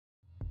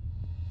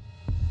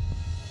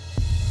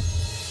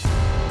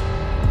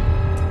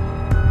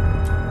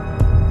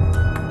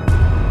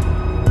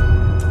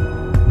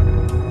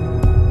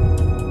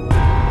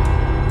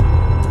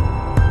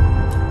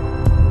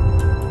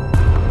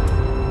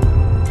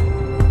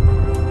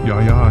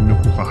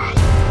Jajanukukas,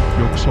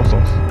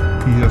 Joksosos,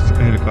 Ies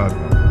Elkan,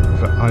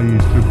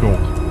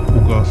 Veaislukok,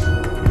 Ukas,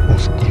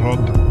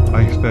 Ostrod,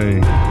 Aistei,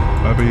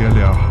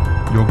 Abelia,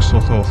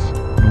 Joksosos,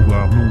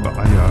 Nuga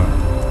Aya,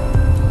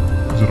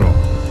 Zro.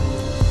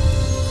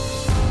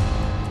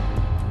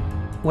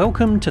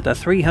 Welcome to the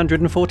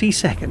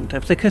 342nd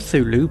of the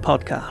Cthulhu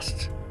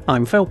podcasts.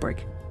 I'm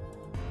Felbrick.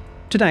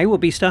 Today we'll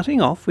be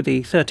starting off with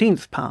the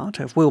 13th part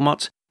of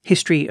Wilmot's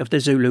History of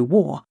the Zulu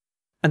War,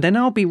 and then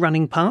I'll be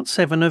running part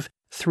 7 of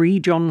 3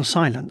 John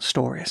Silence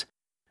stories,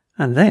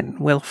 and then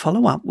we'll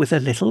follow up with a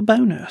little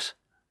bonus.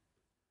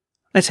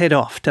 Let's head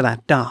off to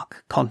that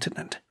dark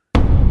continent.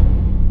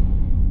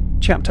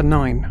 Chapter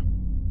 9.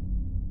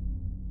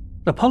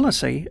 The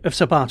policy of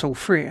Sir Bartle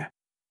Frere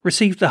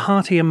received the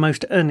hearty and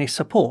most earnest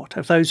support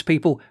of those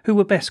people who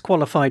were best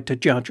qualified to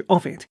judge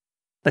of it,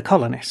 the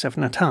colonists of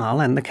Natal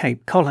and the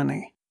Cape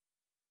Colony.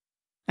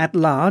 At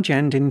large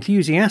and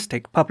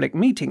enthusiastic public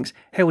meetings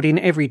held in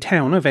every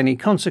town of any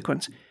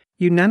consequence,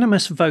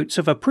 unanimous votes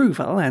of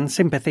approval and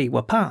sympathy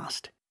were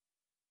passed.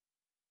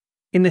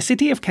 In the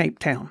city of Cape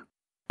Town,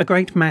 a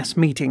great mass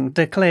meeting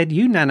declared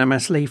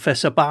unanimously for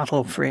Sir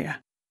Bartle Frere.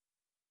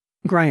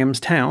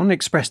 Grahamstown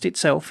expressed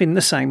itself in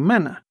the same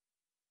manner.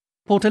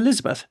 Port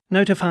Elizabeth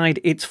notified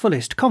its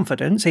fullest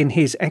confidence in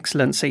His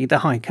Excellency the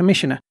High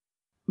Commissioner,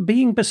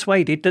 being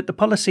persuaded that the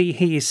policy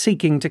he is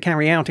seeking to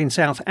carry out in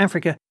South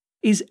Africa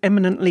is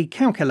eminently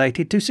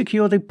calculated to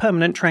secure the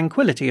permanent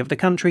tranquillity of the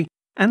country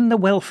and the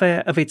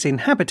welfare of its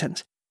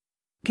inhabitants.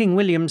 King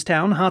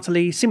Williamstown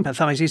heartily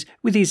sympathises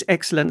with His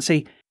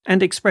Excellency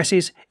and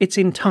expresses its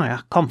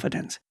entire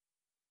confidence.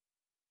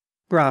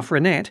 Graf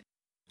Reinet,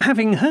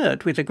 having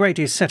heard with the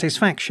greatest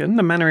satisfaction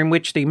the manner in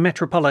which the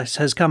metropolis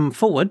has come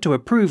forward to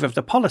approve of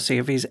the policy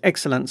of His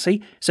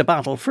Excellency Sir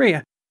Bartle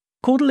Frere,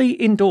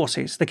 cordially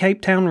endorses the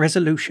Cape Town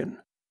resolution.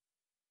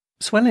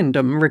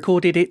 Swellendam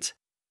recorded its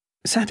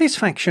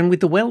satisfaction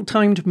with the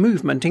well-timed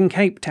movement in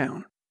Cape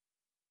Town.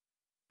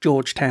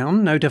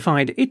 Georgetown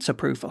notified its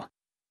approval.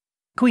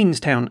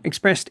 Queenstown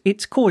expressed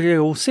its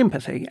cordial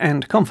sympathy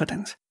and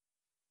confidence.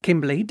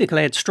 Kimberley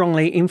declared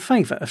strongly in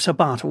favour of Sir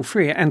Bartle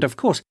Frere, and of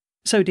course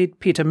so did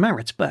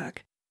Pietermaritzburg,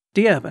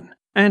 Durban,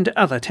 and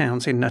other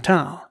towns in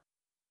Natal.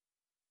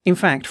 In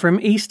fact,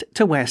 from east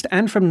to west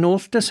and from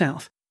north to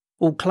south,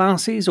 all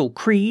classes, all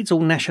creeds,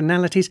 all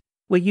nationalities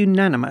were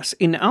unanimous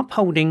in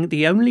upholding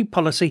the only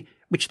policy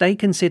which they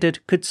considered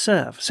could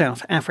serve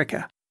South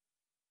Africa.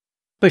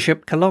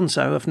 Bishop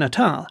Kalonzo of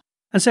Natal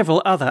and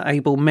several other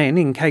able men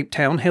in Cape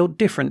Town held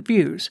different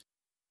views,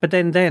 but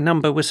then their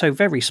number was so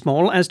very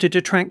small as to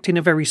detract in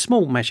a very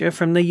small measure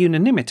from the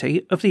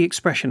unanimity of the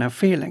expression of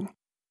feeling.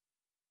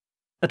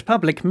 At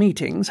public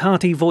meetings,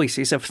 hearty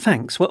voices of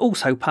thanks were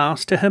also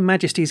passed to Her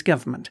Majesty's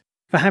government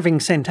for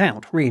having sent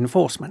out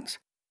reinforcements.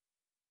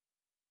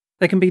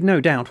 There can be no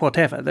doubt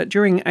whatever that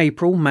during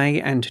April, May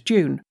and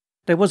June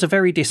there was a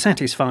very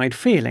dissatisfied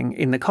feeling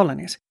in the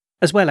colonies,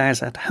 as well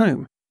as at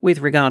home, with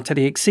regard to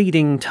the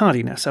exceeding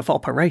tardiness of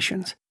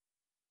operations.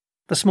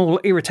 The small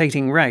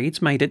irritating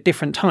raids made at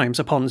different times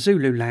upon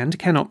Zululand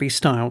cannot be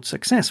styled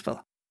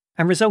successful,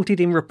 and resulted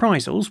in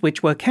reprisals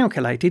which were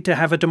calculated to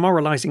have a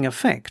demoralising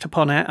effect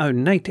upon our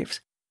own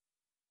natives.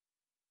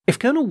 If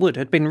Colonel Wood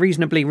had been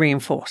reasonably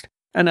reinforced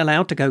and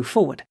allowed to go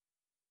forward,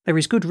 there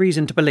is good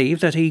reason to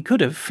believe that he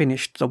could have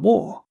finished the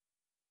war.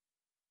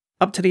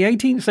 Up to the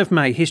 18th of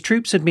May, his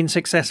troops had been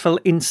successful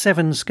in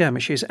 7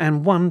 skirmishes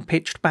and 1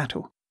 pitched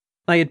battle.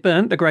 They had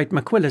burnt the great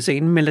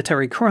Maquilazine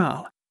military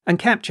kraal and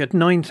captured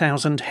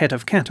 9,000 head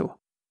of cattle.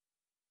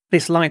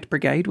 This light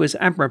brigade was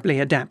admirably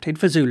adapted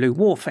for Zulu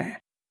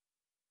warfare.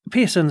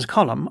 Pearson's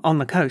column on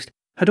the coast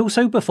had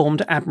also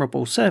performed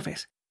admirable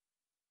service.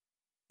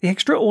 The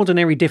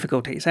extraordinary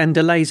difficulties and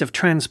delays of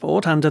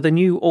transport under the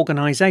new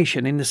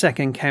organisation in the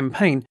second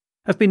campaign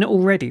have been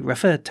already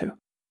referred to.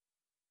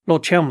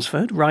 Lord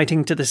Chelmsford,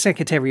 writing to the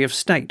Secretary of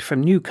State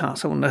from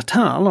Newcastle,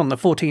 Natal, on the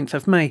 14th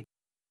of May,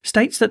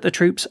 states that the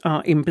troops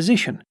are in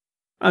position,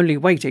 only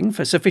waiting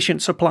for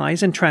sufficient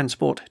supplies and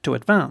transport to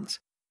advance.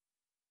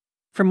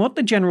 From what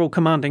the General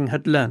Commanding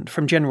had learnt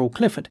from General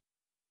Clifford,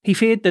 he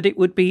feared that it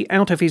would be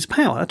out of his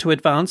power to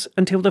advance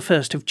until the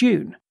 1st of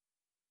June.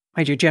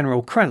 Major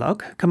General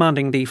Krallock,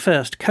 commanding the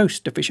 1st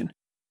Coast Division,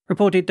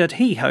 reported that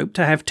he hoped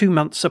to have 2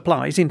 months'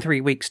 supplies in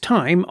 3 weeks'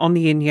 time on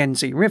the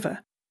Inyenzi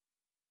River.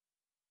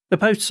 The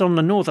posts on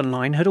the northern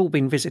line had all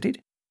been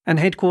visited, and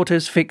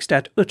headquarters fixed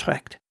at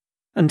Utrecht,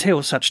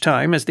 until such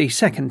time as the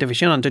 2nd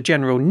Division under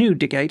General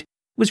Newdigate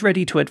was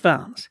ready to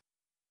advance.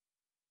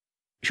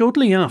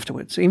 Shortly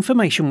afterwards,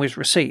 information was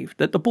received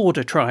that the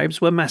border tribes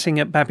were massing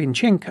at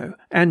Babinchenko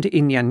and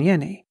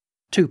Inyanyeni,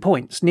 2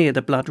 points near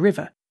the Blood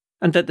River,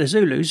 and that the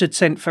Zulus had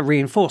sent for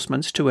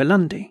reinforcements to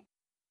Ulundi.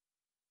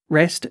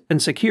 Rest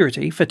and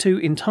security for 2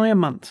 entire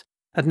months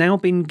had now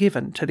been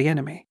given to the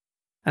enemy,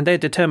 and their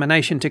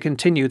determination to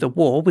continue the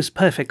war was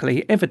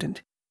perfectly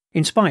evident,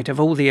 in spite of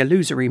all the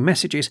illusory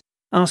messages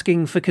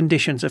asking for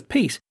conditions of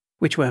peace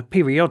which were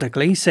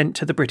periodically sent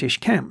to the British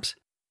camps.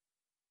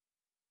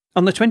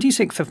 On the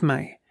 26th of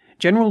May,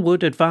 General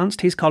Wood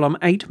advanced his column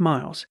 8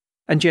 miles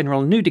and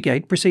General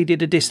Newdigate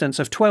proceeded a distance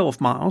of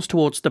 12 miles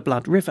towards the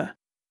Blood River.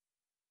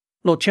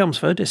 Lord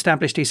Chelmsford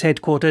established his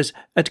headquarters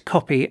at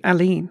Copy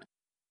Aline.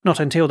 Not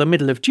until the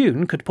middle of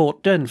June could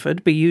Port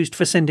Durnford be used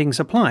for sending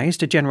supplies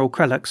to General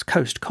Krellock's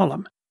coast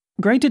column.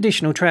 Great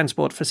additional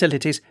transport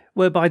facilities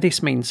were by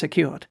this means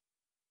secured.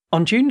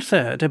 On June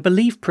 3rd, a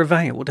belief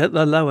prevailed at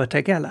the Lower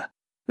Tegela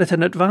that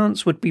an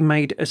advance would be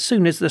made as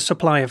soon as the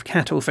supply of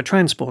cattle for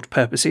transport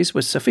purposes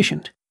was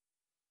sufficient.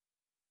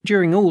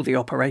 During all the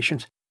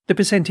operations, the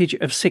percentage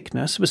of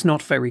sickness was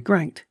not very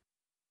great.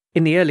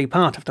 In the early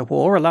part of the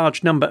war, a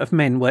large number of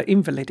men were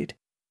invalided,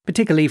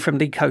 particularly from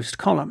the coast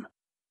column.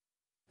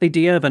 The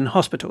Durban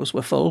hospitals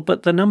were full,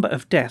 but the number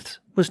of deaths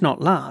was not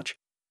large,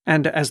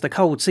 and as the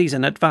cold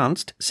season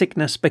advanced,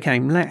 sickness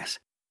became less.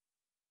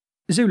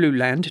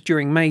 Zululand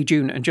during May,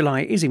 June and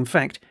July is in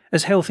fact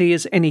as healthy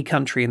as any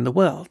country in the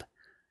world.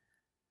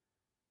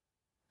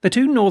 The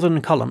two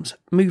northern columns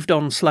moved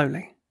on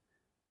slowly.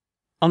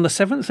 On the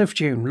 7th of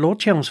June, Lord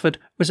Chelmsford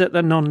was at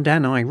the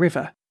Nondani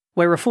River,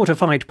 where a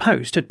fortified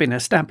post had been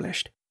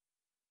established.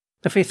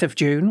 The 5th of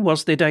June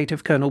was the date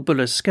of Colonel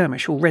Buller's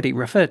skirmish already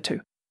referred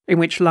to, in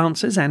which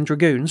lancers and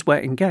dragoons were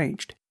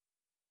engaged.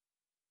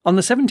 On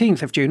the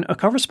 17th of June, a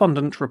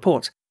correspondent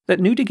reports that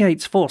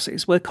Newdigate's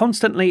forces were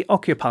constantly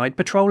occupied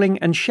patrolling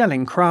and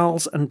shelling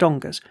kraals and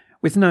dongas,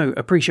 with no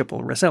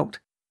appreciable result.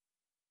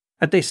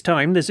 At this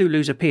time, the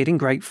Zulus appeared in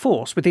great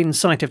force within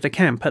sight of the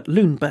camp at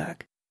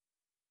Lüneburg.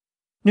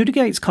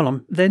 Newdigate's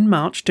column then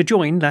marched to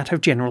join that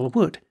of General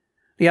Wood.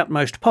 The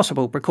utmost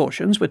possible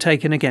precautions were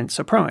taken against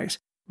surprise,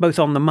 both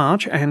on the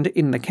march and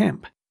in the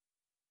camp.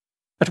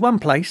 At one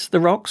place,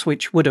 the rocks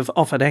which would have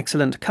offered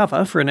excellent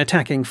cover for an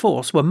attacking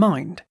force were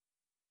mined.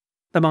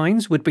 The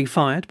mines would be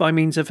fired by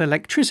means of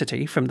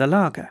electricity from the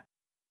laager.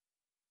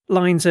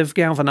 Lines of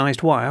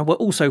galvanized wire were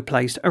also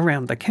placed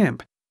around the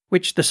camp,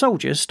 which the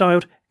soldiers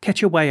styled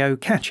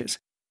Ketchaweo catches.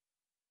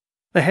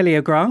 The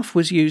heliograph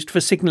was used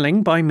for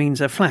signalling by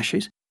means of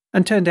flashes,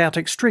 and turned out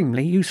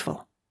extremely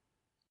useful.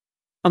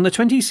 On the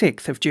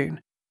 26th of June,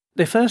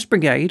 the 1st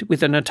Brigade, with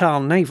the Natal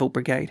Naval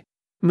Brigade,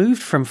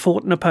 moved from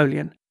Fort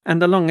Napoleon,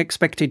 and the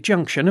long-expected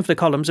junction of the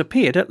columns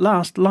appeared at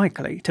last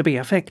likely to be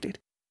effected.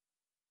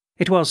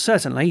 It was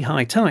certainly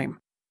high time.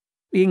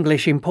 The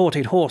English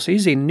imported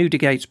horses in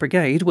Newdigate's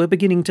brigade were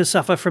beginning to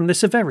suffer from the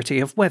severity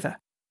of weather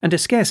and a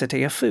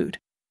scarcity of food.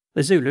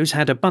 The Zulus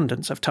had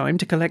abundance of time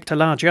to collect a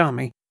large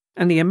army,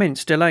 and the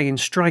immense delay in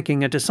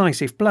striking a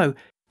decisive blow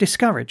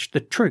discouraged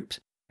the troops,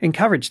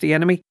 encouraged the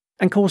enemy,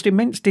 and caused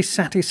immense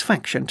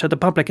dissatisfaction to the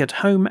public at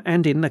home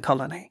and in the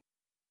colony.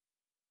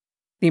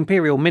 The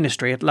Imperial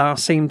Ministry at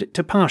last seemed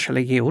to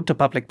partially yield to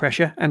public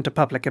pressure and to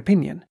public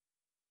opinion.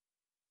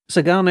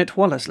 Sir Garnet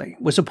Wolseley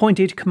was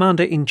appointed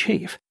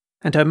Commander-in-Chief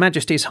and Her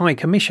Majesty's High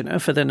Commissioner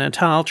for the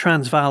Natal,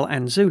 Transvaal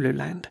and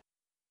Zululand.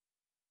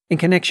 In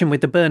connection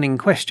with the burning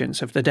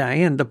questions of the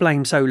day and the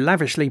blame so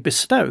lavishly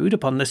bestowed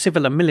upon the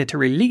civil and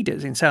military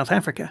leaders in South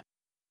Africa,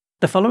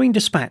 the following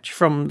dispatch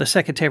from the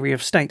Secretary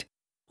of State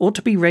ought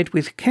to be read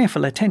with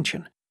careful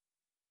attention.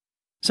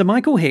 Sir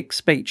Michael Hicks'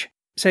 speech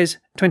says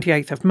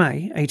 28th of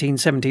May,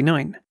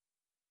 1879.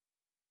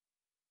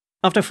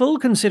 After full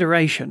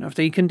consideration of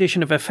the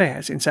condition of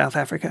affairs in South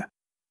Africa,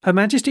 Her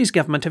Majesty's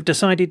Government have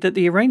decided that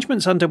the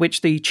arrangements under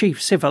which the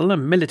chief civil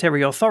and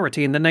military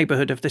authority in the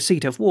neighbourhood of the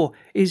seat of war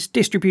is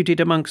distributed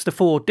amongst the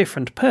 4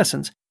 different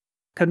persons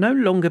can no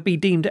longer be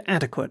deemed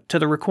adequate to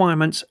the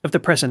requirements of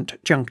the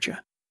present juncture.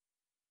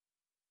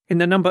 In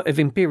the number of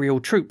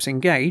imperial troops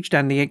engaged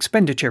and the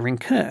expenditure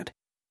incurred,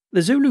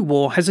 the Zulu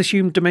War has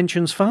assumed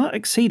dimensions far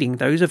exceeding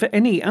those of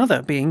any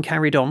other being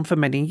carried on for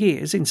many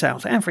years in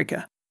South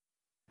Africa,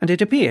 and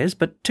it appears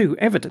but too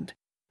evident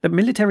that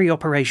military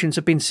operations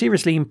have been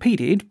seriously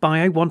impeded by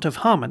a want of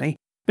harmony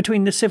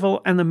between the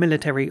civil and the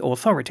military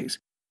authorities,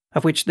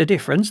 of which the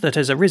difference that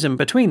has arisen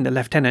between the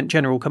Lieutenant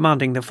General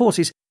commanding the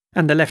forces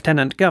and the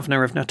Lieutenant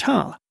Governor of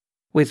Natal,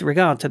 with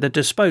regard to the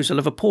disposal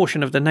of a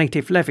portion of the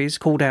native levies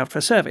called out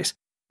for service,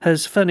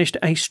 has furnished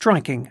a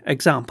striking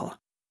example.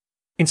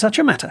 In such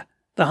a matter,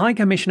 the High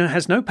Commissioner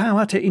has no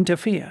power to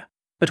interfere,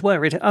 but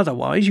were it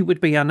otherwise you would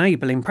be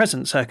unable in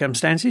present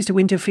circumstances to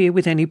interfere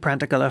with any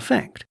practical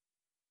effect.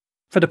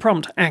 For the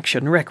prompt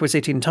action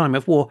requisite in time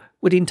of war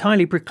would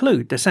entirely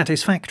preclude the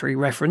satisfactory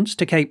reference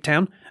to Cape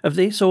Town of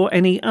this or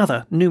any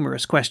other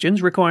numerous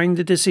questions requiring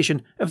the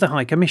decision of the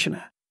High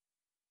Commissioner.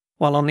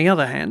 While on the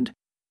other hand,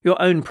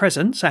 your own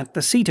presence at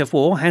the seat of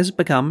war has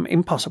become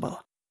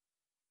impossible.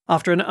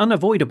 After an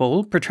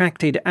unavoidable,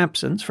 protracted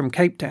absence from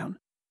Cape Town,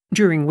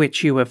 during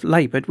which you have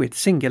laboured with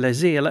singular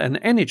zeal and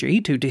energy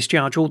to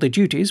discharge all the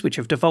duties which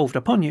have devolved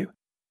upon you,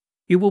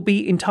 you will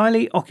be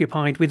entirely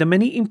occupied with the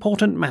many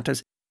important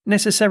matters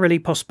necessarily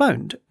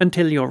postponed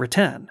until your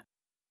return.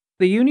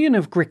 The union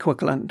of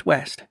Griqualand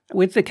West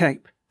with the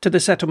Cape, to the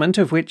settlement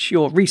of which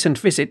your recent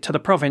visit to the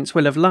province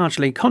will have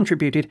largely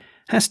contributed,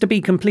 has to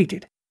be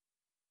completed.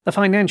 The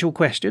financial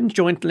questions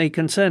jointly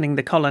concerning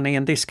the colony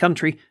and this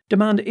country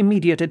demand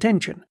immediate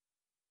attention,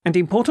 and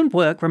important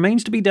work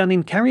remains to be done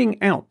in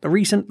carrying out the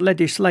recent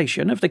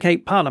legislation of the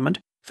Cape Parliament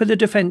for the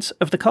defence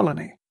of the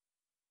colony.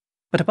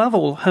 But above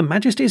all, Her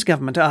Majesty's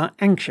government are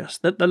anxious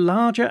that the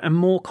larger and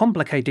more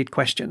complicated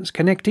questions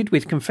connected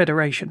with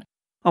Confederation,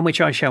 on which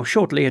I shall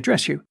shortly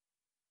address you,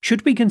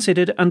 should be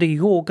considered under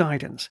your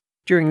guidance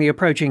during the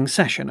approaching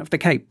session of the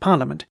Cape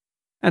Parliament,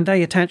 and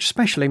they attach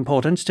special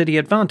importance to the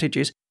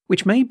advantages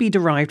which may be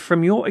derived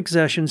from your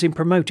exertions in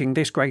promoting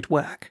this great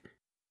work.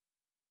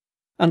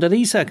 Under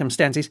these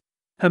circumstances,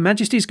 Her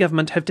Majesty's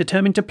government have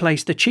determined to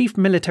place the chief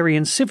military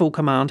and civil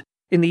command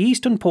in the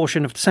eastern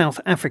portion of South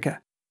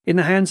Africa in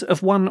the hands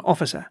of one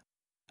officer,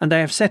 and they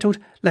have settled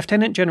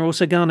Lieutenant General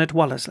Sir Garnet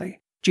Wallersley,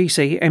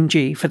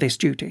 GC.MG, for this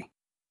duty.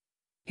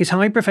 His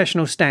high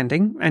professional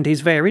standing and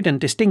his varied and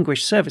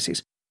distinguished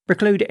services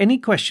preclude any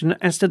question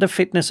as to the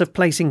fitness of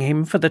placing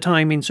him for the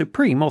time in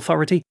supreme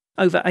authority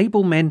over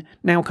able men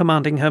now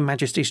commanding Her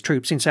Majesty's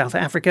troops in South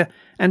Africa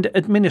and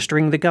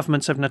administering the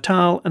governments of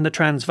Natal and the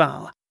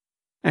Transvaal,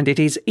 and it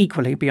is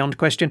equally beyond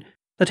question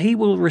that he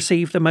will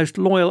receive the most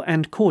loyal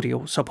and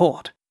cordial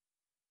support.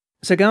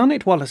 Sir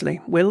Garnet Wallersley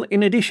will,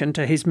 in addition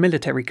to his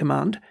military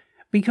command,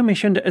 be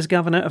commissioned as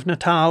Governor of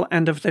Natal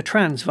and of the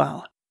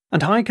Transvaal,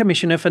 and High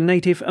Commissioner for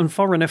Native and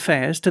Foreign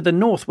Affairs to the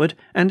northward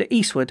and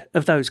eastward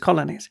of those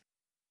colonies.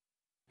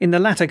 In the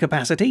latter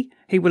capacity,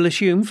 he will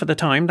assume for the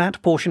time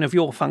that portion of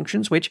your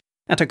functions which,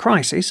 at a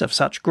crisis of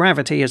such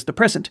gravity as the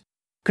present,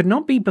 could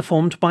not be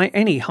performed by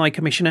any High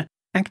Commissioner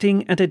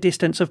acting at a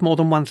distance of more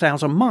than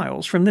 1,000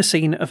 miles from the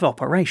scene of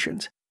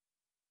operations.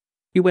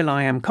 You will,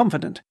 I am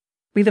confident,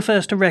 be the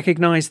first to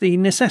recognise the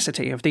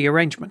necessity of the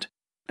arrangement,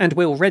 and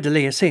will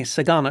readily assist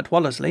Sir Garnet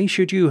Wallersley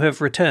should you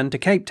have returned to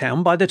Cape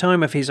Town by the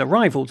time of his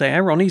arrival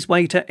there on his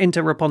way to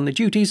enter upon the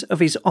duties of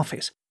his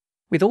office,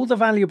 with all the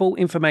valuable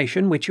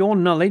information which your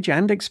knowledge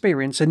and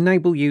experience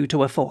enable you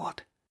to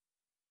afford.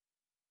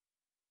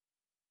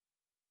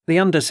 The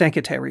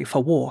Under-Secretary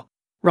for War,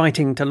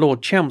 writing to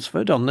Lord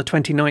Chelmsford on the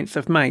 29th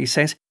of May,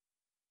 says,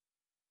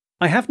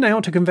 I have now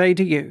to convey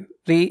to you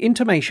the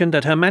intimation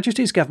that Her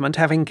Majesty's Government,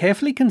 having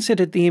carefully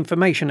considered the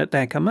information at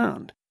their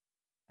command,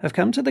 have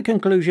come to the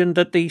conclusion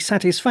that the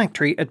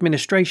satisfactory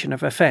administration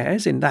of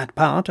affairs in that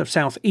part of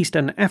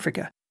south-eastern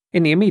Africa,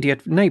 in the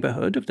immediate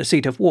neighbourhood of the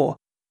seat of war,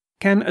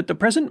 can at the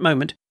present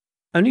moment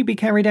only be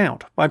carried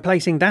out by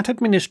placing that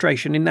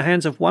administration in the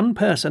hands of one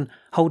person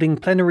holding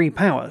plenary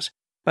powers,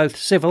 both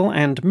civil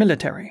and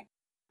military,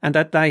 and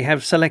that they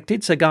have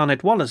selected Sir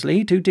Garnet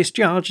Wallersley to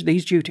discharge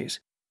these duties.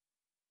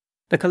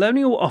 The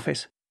Colonial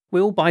Office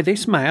will by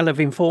this mail have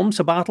informed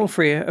Sir Bartle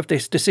Frere of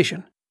this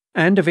decision,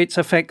 and of its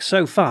effect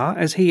so far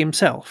as he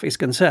himself is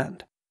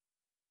concerned.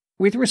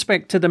 With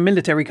respect to the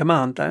military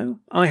command, though,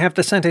 I have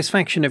the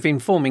satisfaction of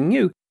informing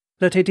you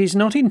that it is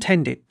not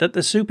intended that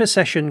the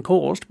supersession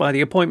caused by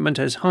the appointment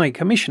as High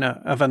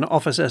Commissioner of an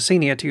officer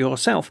senior to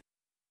yourself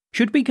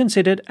should be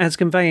considered as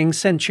conveying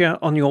censure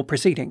on your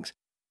proceedings.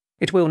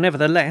 It will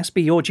nevertheless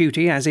be your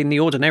duty, as in the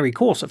ordinary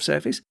course of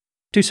service,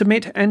 to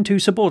submit and to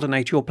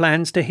subordinate your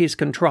plans to his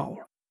control.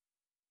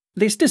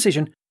 This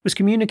decision was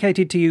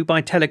communicated to you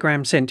by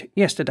telegram sent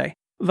yesterday,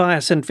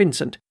 via St.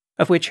 Vincent,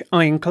 of which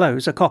I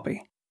enclose a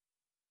copy.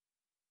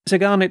 Sir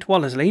Garnet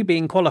Wallersley,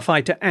 being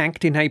qualified to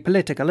act in a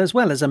political as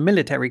well as a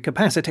military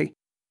capacity,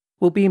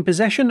 will be in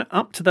possession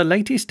up to the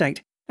latest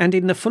date and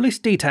in the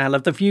fullest detail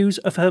of the views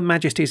of Her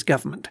Majesty's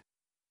Government.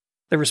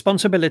 The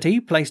responsibility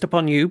placed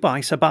upon you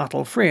by Sir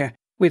Bartle Frere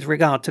with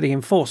regard to the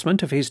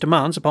enforcement of his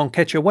demands upon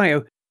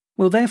Cetewayo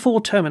will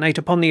therefore terminate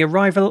upon the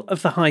arrival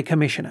of the High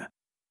Commissioner,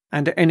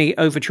 and any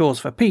overtures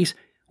for peace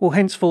will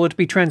henceforward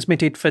be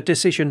transmitted for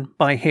decision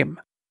by him.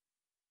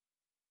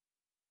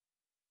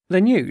 The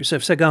news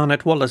of Sir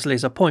Garnet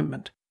Wallersley's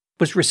appointment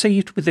was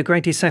received with the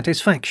greatest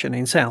satisfaction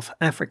in South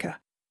Africa.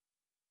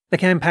 The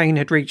campaign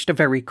had reached a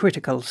very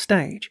critical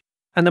stage,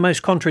 and the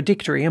most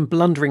contradictory and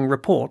blundering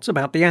reports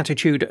about the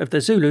attitude of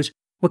the Zulus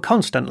were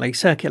constantly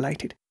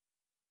circulated.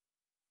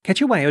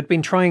 Cetewayo had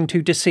been trying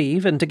to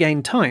deceive and to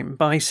gain time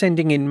by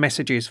sending in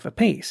messages for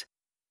peace.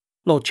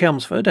 Lord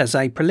Chelmsford, as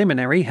a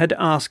preliminary, had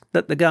asked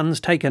that the guns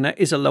taken at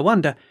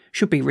Isolawanda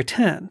should be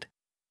returned.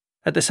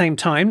 At the same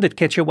time that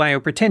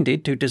Cetewayo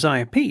pretended to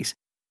desire peace,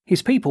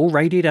 his people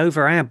raided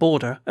over our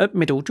border at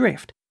Middle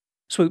Drift,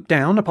 swooped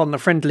down upon the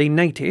friendly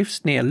natives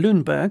near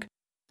Lüneburg,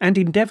 and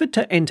endeavoured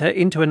to enter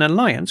into an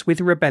alliance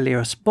with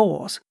rebellious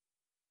Boers.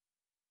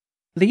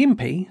 The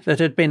impi that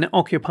had been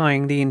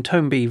occupying the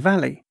Intombi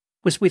Valley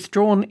was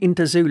withdrawn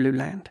into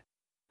Zululand,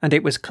 and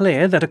it was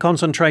clear that a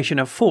concentration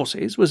of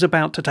forces was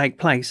about to take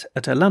place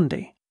at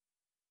Ulundi.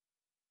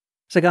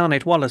 Sir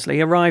Garnet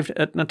Wallersley arrived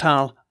at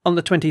Natal on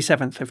the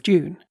 27th of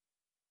June.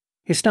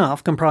 His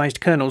staff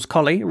comprised Colonels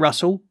Colley,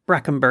 Russell,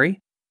 Brackenbury,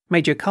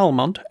 Major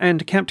Culmont,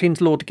 and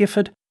Captains Lord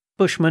Gifford,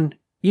 Bushman,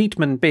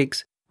 Yeatman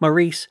Biggs,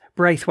 Maurice,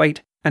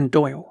 Braithwaite, and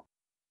Doyle.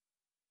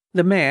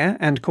 The Mayor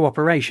and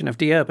Corporation of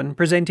Durban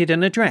presented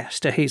an address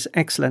to His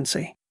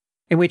Excellency,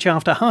 in which,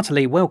 after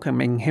heartily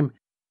welcoming him,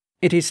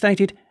 it is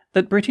stated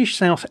that British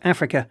South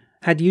Africa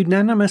had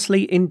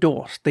unanimously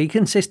endorsed the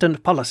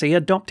consistent policy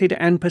adopted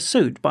and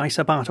pursued by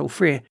Sir Bartle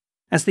Frere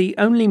as the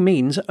only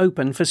means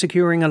open for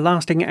securing a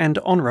lasting and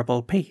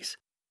honourable peace.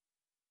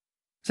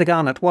 Sir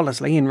Garnet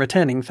Wallersley, in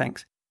returning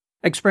thanks,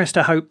 expressed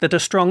a hope that a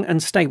strong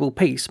and stable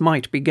peace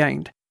might be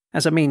gained,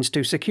 as a means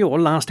to secure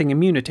lasting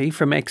immunity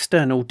from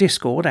external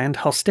discord and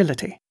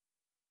hostility.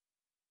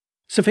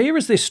 Severe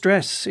as this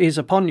stress is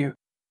upon you,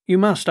 you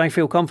must, I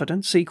feel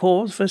confident, see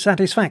cause for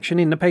satisfaction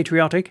in the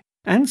patriotic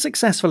and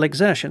successful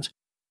exertions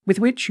with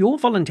which your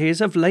volunteers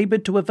have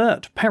laboured to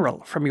avert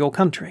peril from your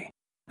country,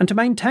 and to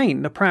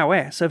maintain the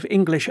prowess of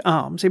English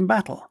arms in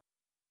battle.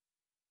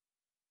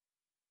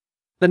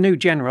 The new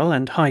General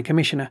and High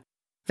Commissioner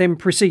then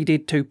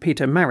proceeded to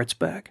Peter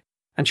Maritzburg,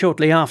 and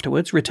shortly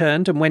afterwards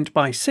returned and went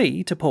by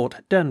sea to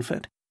Port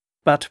Durnford,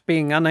 but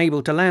being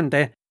unable to land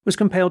there, was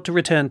compelled to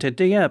return to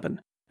Dieurban,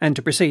 and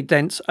to proceed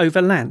thence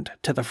overland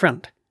to the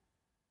front.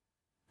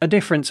 A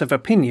difference of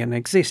opinion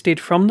existed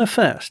from the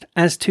first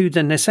as to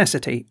the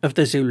necessity of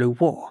the Zulu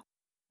War,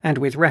 and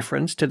with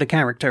reference to the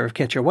character of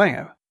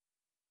Cetshwayo.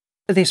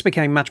 This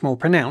became much more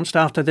pronounced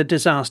after the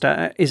disaster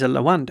at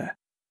Isoloanda.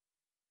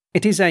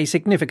 It is a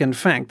significant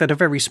fact that a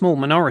very small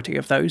minority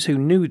of those who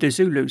knew the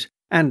Zulus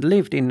and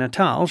lived in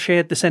Natal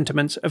shared the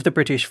sentiments of the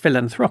British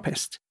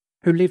philanthropists,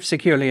 who lived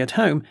securely at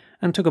home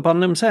and took upon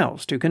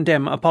themselves to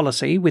condemn a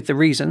policy with the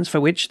reasons for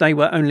which they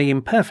were only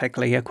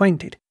imperfectly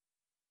acquainted.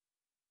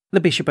 The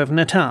Bishop of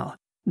Natal,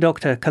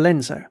 Dr.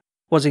 Colenso,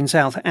 was in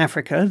South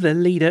Africa the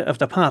leader of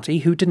the party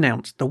who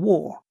denounced the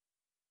war.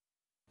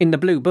 In the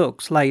blue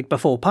books laid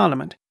before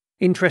Parliament,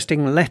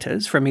 interesting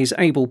letters from his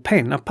able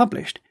pen are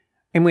published,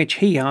 in which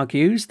he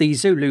argues the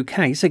Zulu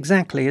case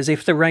exactly as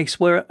if the race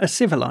were a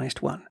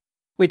civilized one,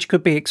 which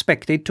could be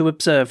expected to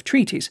observe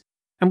treaties,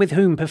 and with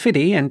whom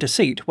perfidy and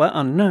deceit were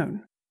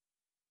unknown.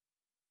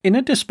 In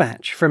a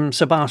dispatch from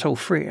Sir Bartle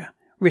Frere,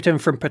 written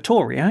from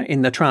Pretoria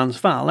in the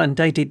Transvaal and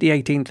dated the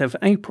 18th of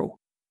April,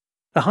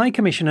 the High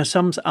Commissioner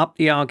sums up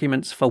the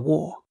arguments for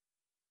war.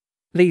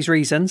 These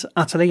reasons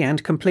utterly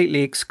and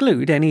completely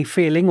exclude any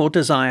feeling or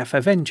desire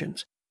for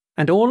vengeance,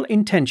 and all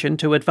intention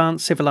to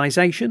advance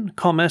civilization,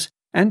 commerce,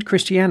 and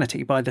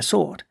Christianity by the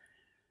sword.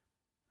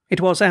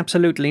 It was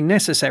absolutely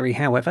necessary,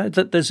 however,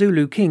 that the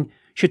Zulu king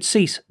should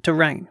cease to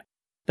reign,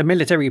 the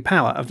military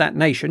power of that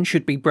nation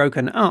should be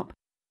broken up,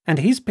 and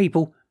his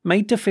people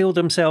made to feel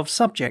themselves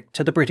subject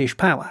to the British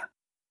power.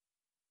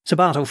 Sir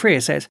Bartle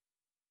Frere says,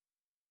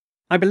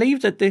 "I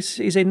believe that this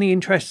is in the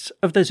interests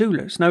of the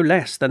Zulus no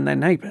less than their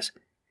neighbours.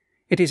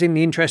 It is in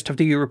the interest of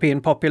the European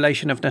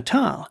population of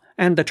Natal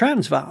and the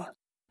Transvaal,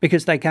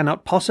 because they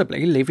cannot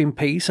possibly live in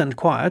peace and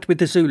quiet with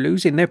the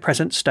Zulus in their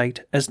present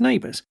state as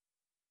neighbours.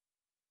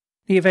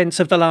 The events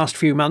of the last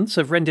few months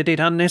have rendered it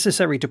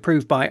unnecessary to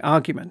prove by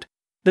argument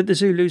that the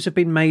Zulus have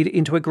been made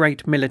into a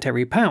great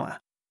military power,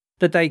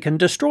 that they can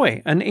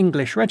destroy an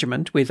English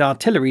regiment with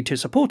artillery to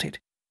support it,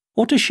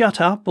 or to shut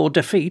up or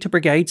defeat a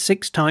brigade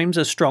 6 times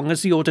as strong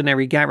as the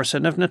ordinary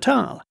garrison of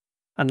Natal,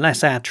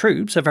 unless our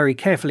troops are very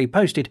carefully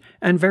posted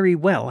and very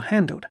well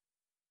handled.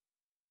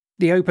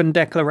 The open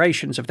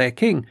declarations of their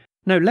king,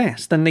 no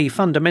less than the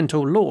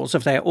fundamental laws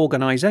of their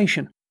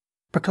organisation,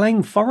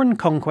 proclaim foreign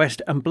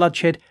conquest and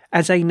bloodshed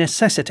as a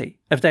necessity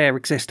of their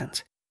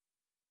existence.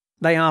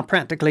 They are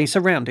practically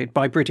surrounded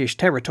by British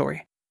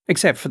territory.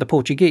 Except for the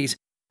Portuguese,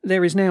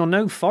 there is now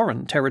no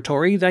foreign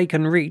territory they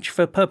can reach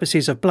for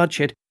purposes of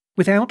bloodshed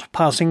without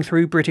passing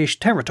through British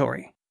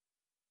territory.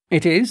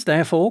 It is,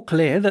 therefore,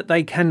 clear that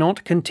they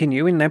cannot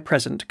continue in their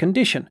present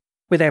condition,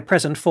 with their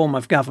present form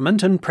of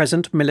government and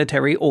present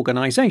military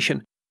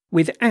organisation,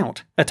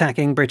 without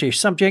attacking British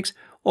subjects,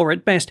 or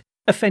at best,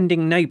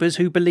 offending neighbours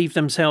who believe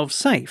themselves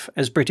safe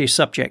as British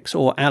subjects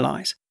or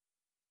allies.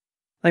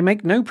 They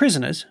make no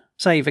prisoners,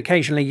 save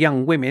occasionally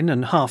young women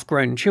and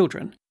half-grown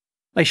children.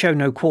 They show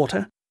no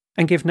quarter,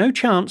 and give no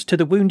chance to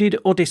the wounded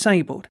or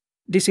disabled,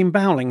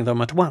 disemboweling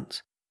them at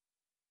once.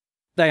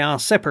 They are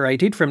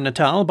separated from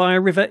Natal by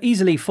a river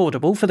easily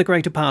fordable for the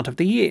greater part of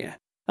the year,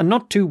 and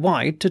not too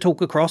wide to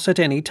talk across at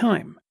any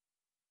time.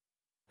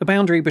 The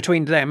boundary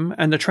between them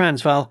and the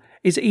Transvaal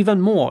is even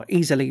more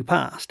easily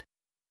passed.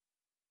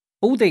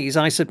 All these,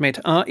 I submit,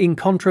 are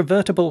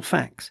incontrovertible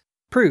facts,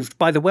 proved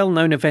by the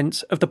well-known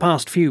events of the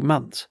past few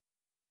months.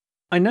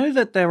 I know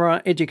that there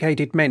are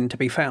educated men to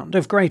be found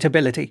of great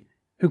ability,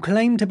 who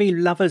claim to be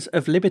lovers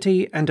of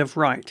liberty and of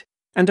right,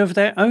 and of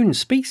their own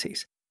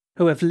species,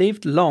 who have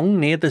lived long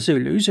near the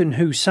Zulus and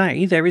who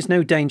say there is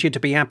no danger to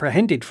be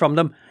apprehended from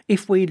them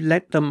if we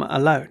let them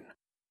alone.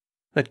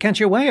 That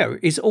Cetshwayo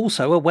is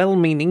also a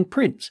well-meaning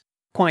prince,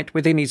 quite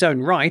within his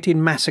own right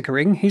in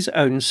massacring his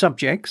own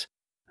subjects,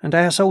 and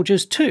our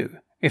soldiers too,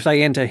 if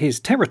they enter his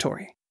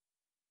territory.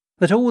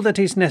 That all that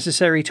is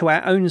necessary to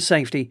our own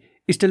safety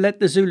is to let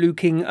the Zulu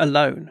king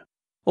alone,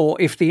 or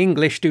if the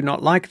English do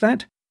not like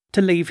that,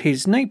 to leave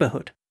his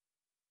neighbourhood.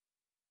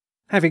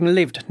 Having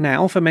lived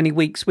now for many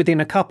weeks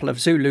within a couple of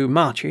Zulu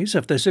marches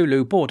of the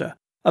Zulu border,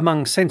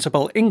 among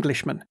sensible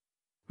Englishmen,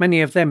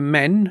 many of them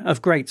men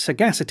of great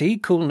sagacity,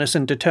 coolness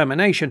and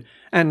determination,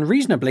 and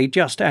reasonably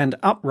just and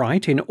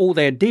upright in all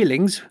their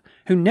dealings,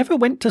 who never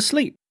went to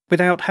sleep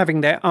without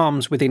having their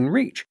arms within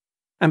reach,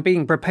 and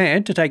being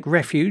prepared to take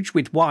refuge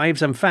with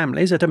wives and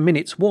families at a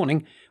minute's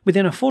warning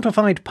within a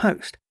fortified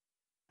post,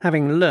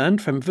 having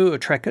learned from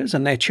Voortrekkers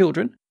and their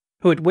children,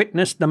 who had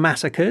witnessed the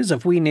massacres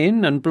of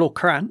Winin and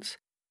Blokkrantz,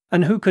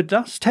 and who could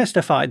thus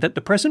testify that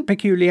the present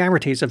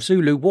peculiarities of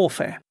Zulu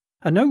warfare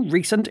are no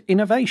recent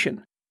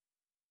innovation.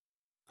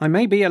 I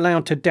may be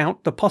allowed to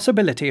doubt the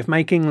possibility of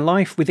making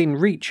life within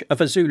reach of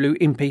a Zulu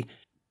impi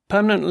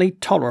permanently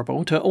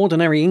tolerable to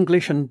ordinary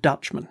English and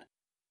Dutchmen.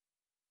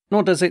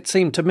 Nor does it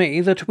seem to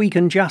me that we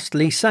can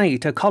justly say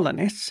to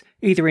colonists,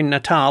 either in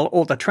Natal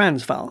or the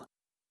Transvaal,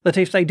 that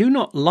if they do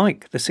not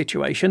like the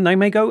situation, they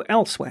may go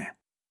elsewhere.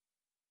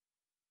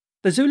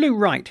 The Zulu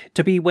right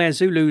to be where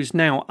Zulus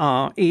now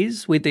are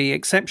is, with the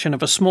exception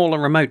of a smaller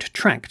remote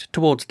tract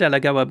towards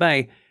Delagoa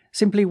Bay,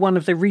 simply one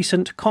of the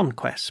recent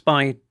conquests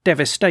by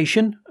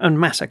devastation and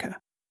massacre.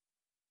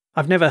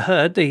 I've never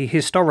heard the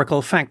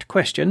historical fact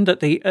questioned that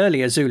the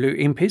earlier Zulu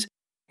impis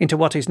into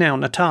what is now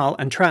Natal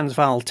and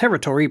Transvaal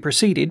territory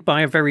preceded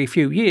by a very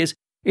few years,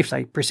 if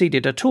they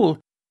preceded at all,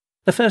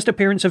 the first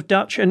appearance of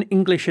Dutch and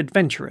English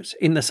adventurers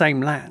in the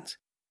same lands.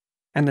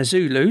 And the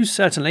Zulus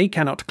certainly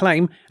cannot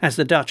claim, as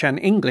the Dutch and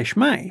English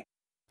may,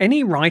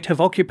 any right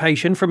of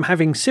occupation from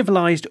having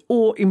civilized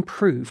or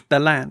improved the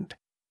land.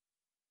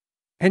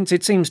 Hence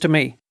it seems to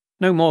me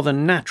no more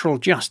than natural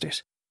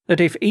justice that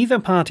if either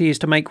party is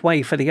to make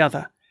way for the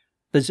other,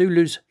 the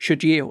Zulus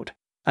should yield,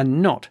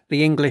 and not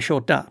the English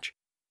or Dutch.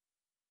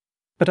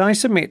 But I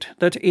submit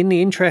that in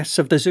the interests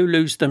of the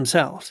Zulus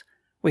themselves,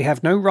 we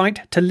have no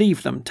right to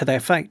leave them to their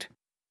fate.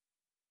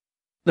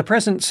 The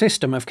present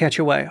system of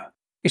Cetewayo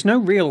is no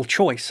real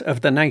choice of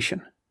the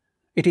nation.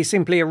 It is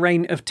simply a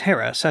reign of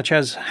terror such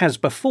as has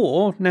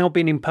before now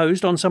been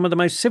imposed on some of the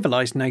most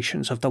civilized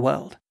nations of the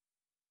world.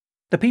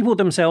 The people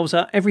themselves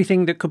are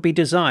everything that could be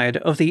desired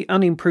of the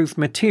unimproved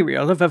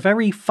material of a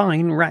very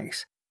fine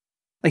race.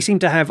 They seem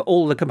to have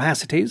all the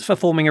capacities for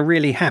forming a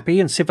really happy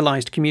and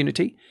civilized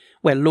community,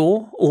 where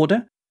law,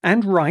 order,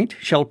 and right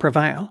shall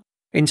prevail,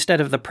 instead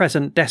of the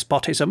present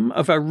despotism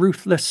of a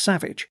ruthless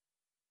savage.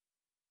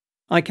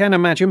 I can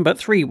imagine but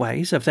 3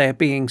 ways of their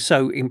being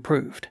so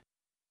improved.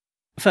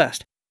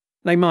 First,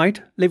 they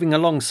might, living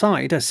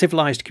alongside a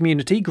civilized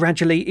community,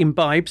 gradually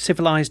imbibe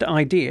civilized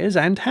ideas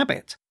and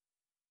habits.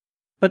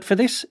 But for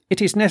this,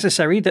 it is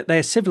necessary that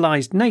their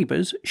civilized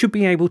neighbours should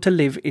be able to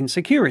live in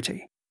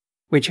security,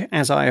 which,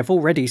 as I have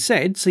already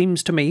said,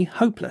 seems to me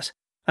hopeless,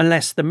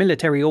 unless the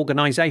military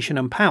organisation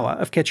and power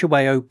of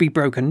Cetewayo be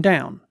broken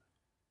down.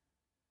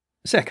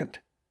 Second,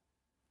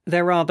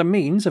 there are the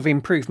means of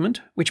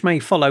improvement which may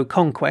follow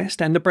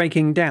conquest and the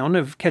breaking down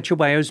of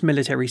Cetewayo's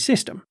military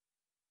system,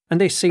 and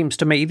this seems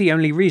to me the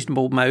only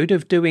reasonable mode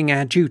of doing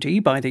our duty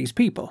by these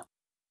people.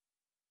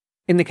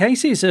 In the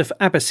cases of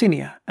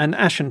Abyssinia and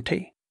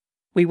Ashanti,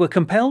 we were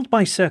compelled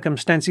by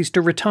circumstances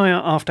to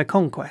retire after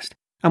conquest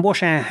and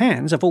wash our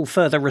hands of all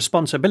further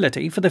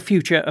responsibility for the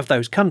future of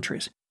those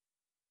countries.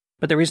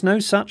 But there is no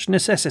such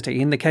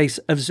necessity in the case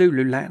of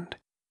Zululand.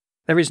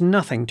 There is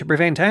nothing to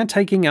prevent our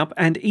taking up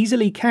and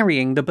easily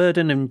carrying the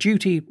burden and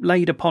duty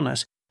laid upon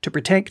us to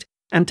protect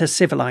and to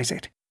civilize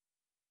it.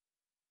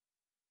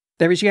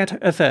 There is yet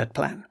a third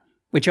plan,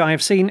 which I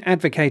have seen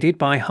advocated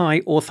by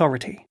high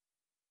authority.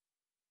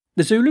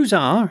 The Zulus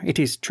are, it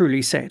is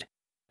truly said,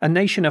 a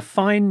nation of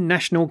fine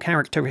national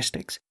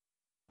characteristics.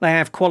 They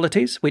have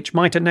qualities which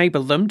might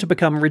enable them to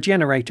become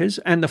regenerators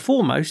and the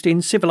foremost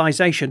in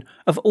civilization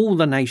of all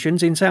the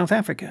nations in South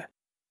Africa.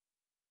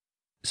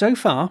 So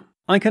far,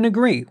 I can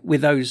agree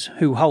with those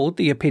who hold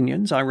the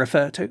opinions I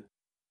refer to,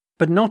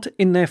 but not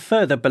in their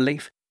further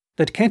belief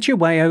that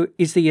Cetewayo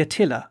is the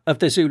Attila of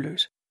the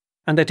Zulus,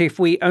 and that if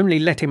we only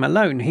let him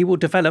alone he will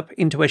develop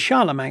into a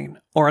Charlemagne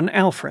or an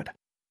Alfred.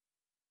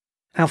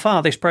 How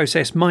far this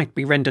process might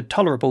be rendered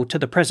tolerable to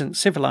the present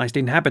civilized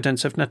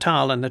inhabitants of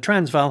Natal and the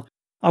Transvaal,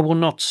 I will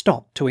not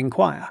stop to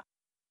inquire.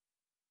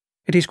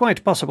 It is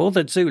quite possible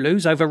that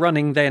Zulus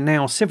overrunning their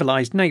now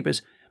civilized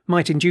neighbours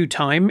might in due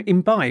time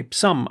imbibe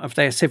some of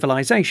their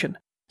civilization,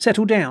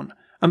 settle down,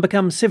 and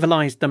become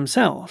civilized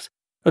themselves,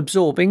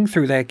 absorbing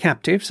through their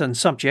captives and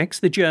subjects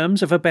the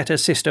germs of a better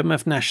system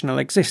of national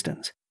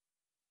existence.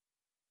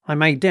 I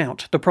may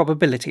doubt the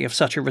probability of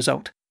such a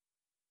result,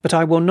 but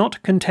I will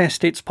not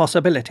contest its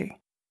possibility,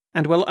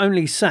 and will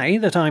only say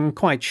that I am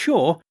quite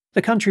sure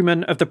the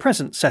countrymen of the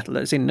present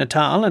settlers in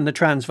Natal and the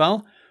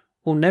Transvaal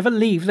will never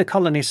leave the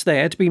colonists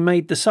there to be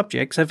made the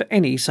subjects of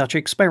any such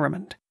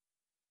experiment.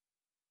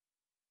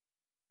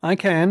 I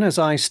can, as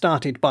I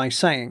started by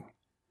saying,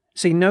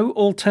 see no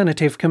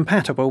alternative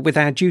compatible with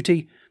our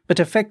duty but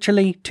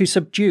effectually to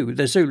subdue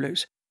the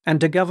Zulus, and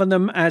to govern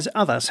them as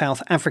other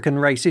South African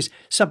races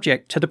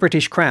subject to the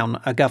British Crown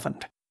are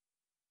governed.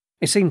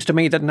 It seems to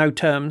me that no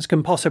terms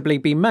can possibly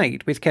be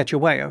made with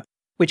Cetewayo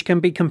which can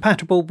be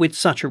compatible with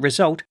such a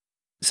result,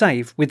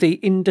 save with the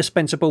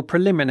indispensable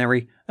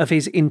preliminary of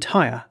his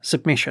entire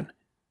submission.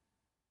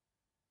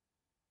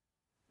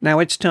 Now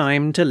it's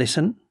time to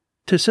listen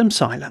to some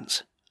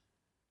silence.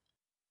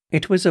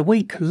 It was a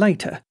week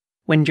later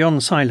when John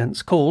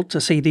Silence called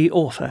to see the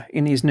author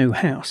in his new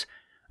house,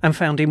 and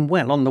found him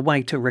well on the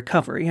way to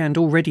recovery and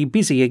already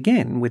busy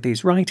again with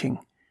his writing.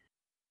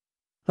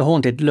 The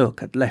haunted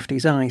look had left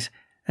his eyes,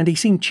 and he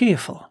seemed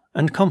cheerful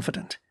and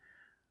confident.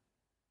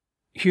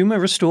 Humour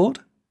restored?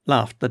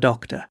 Laughed the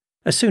doctor,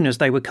 as soon as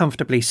they were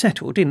comfortably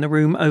settled in the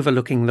room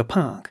overlooking the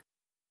park.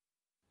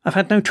 I've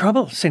had no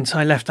trouble since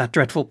I left that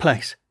dreadful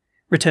place,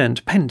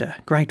 returned Pender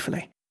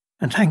gratefully,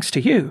 and thanks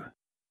to you.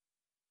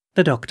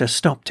 The doctor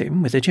stopped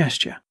him with a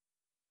gesture.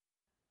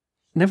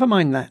 Never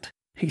mind that,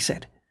 he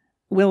said.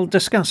 We'll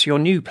discuss your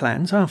new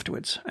plans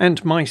afterwards,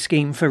 and my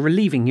scheme for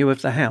relieving you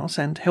of the house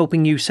and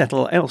helping you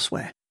settle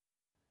elsewhere.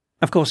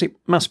 Of course, it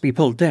must be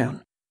pulled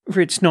down, for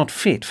it's not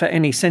fit for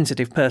any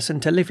sensitive person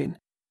to live in,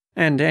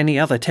 and any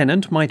other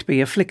tenant might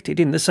be afflicted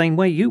in the same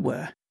way you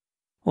were,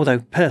 although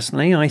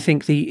personally I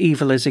think the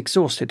evil has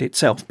exhausted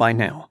itself by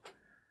now.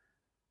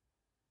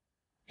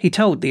 He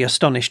told the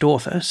astonished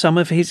author some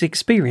of his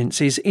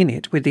experiences in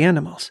it with the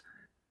animals.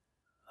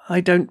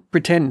 I don't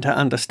pretend to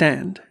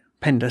understand,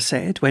 Pender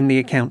said when the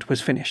account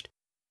was finished,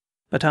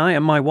 but I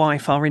and my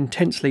wife are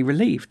intensely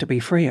relieved to be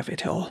free of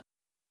it all.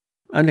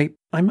 Only,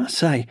 I must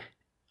say,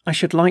 I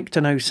should like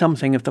to know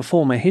something of the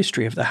former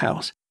history of the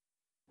house.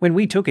 When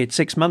we took it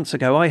 6 months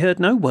ago, I heard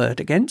no word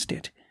against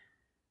it.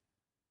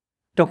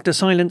 Dr.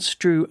 Silence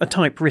drew a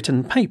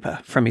typewritten paper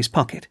from his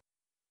pocket.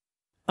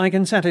 I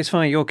can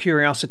satisfy your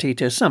curiosity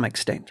to some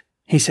extent,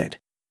 he said,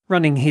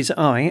 running his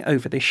eye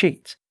over the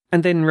sheets,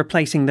 and then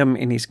replacing them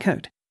in his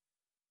coat.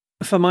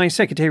 For my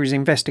secretary's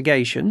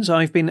investigations,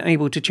 I've been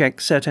able to check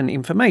certain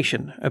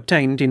information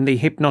obtained in the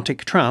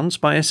hypnotic trance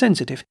by a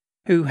sensitive,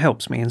 who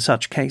helps me in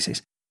such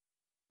cases.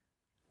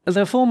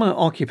 The former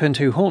occupant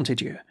who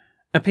haunted you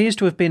appears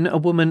to have been a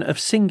woman of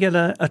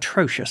singular,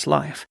 atrocious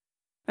life,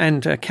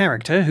 and a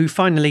character who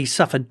finally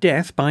suffered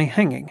death by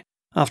hanging,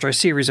 after a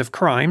series of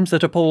crimes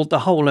that appalled the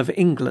whole of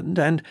England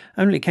and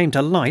only came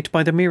to light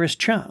by the merest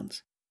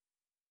chance.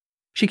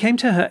 She came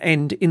to her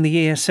end in the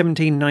year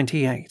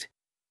 1798,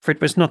 for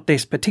it was not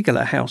this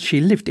particular house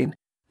she lived in,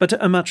 but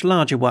a much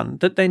larger one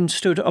that then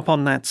stood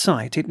upon that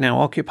site it now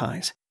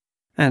occupies,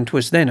 and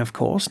was then, of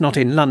course, not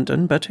in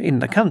London but in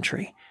the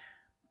country.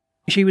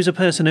 She was a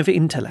person of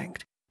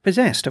intellect,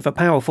 possessed of a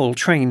powerful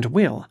trained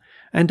will,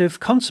 and of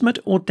consummate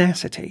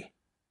audacity,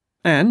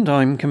 and,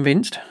 I'm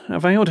convinced,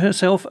 availed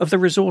herself of the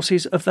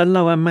resources of the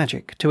lower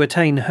magic to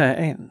attain her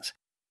ends.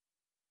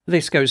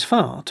 This goes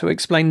far to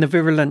explain the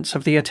virulence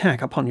of the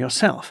attack upon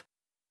yourself,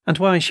 and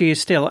why she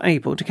is still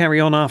able to carry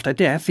on after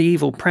death the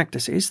evil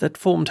practices that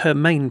formed her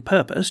main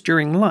purpose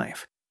during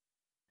life.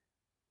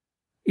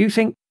 You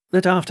think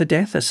that after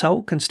death a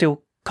soul can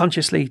still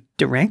consciously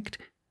direct?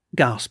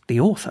 Gasped the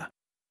author.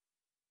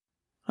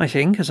 I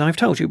think, as I've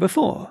told you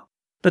before,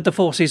 that the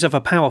forces of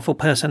a powerful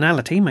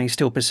personality may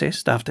still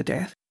persist after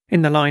death,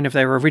 in the line of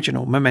their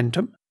original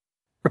momentum,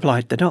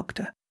 replied the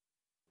doctor,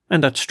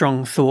 and that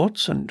strong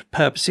thoughts and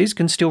purposes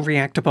can still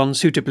react upon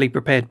suitably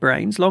prepared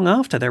brains long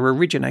after their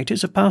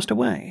originators have passed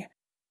away.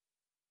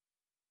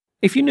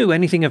 If you knew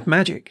anything of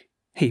magic,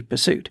 he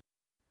pursued,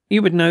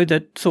 you would know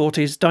that thought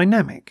is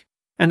dynamic,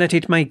 and that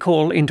it may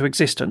call into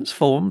existence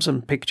forms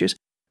and pictures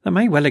that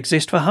may well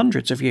exist for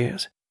hundreds of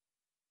years.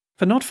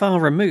 For not far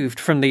removed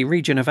from the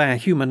region of our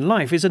human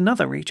life is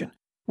another region,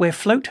 where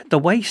float the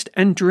waste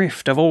and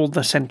drift of all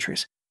the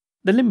centuries,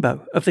 the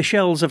limbo of the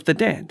shells of the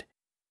dead,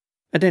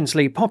 a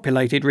densely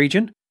populated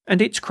region,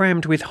 and it's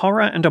crammed with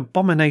horror and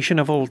abomination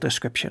of all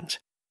descriptions,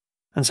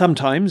 and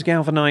sometimes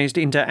galvanized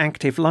into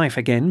active life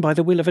again by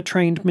the will of a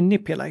trained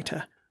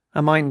manipulator,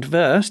 a mind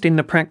versed in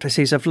the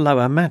practices of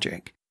lower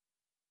magic.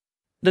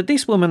 That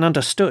this woman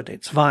understood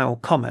its vile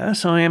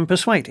commerce, I am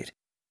persuaded,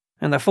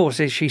 and the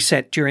forces she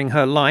set during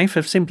her life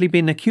have simply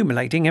been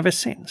accumulating ever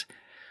since,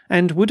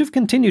 and would have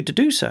continued to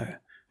do so,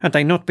 had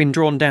they not been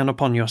drawn down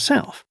upon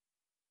yourself,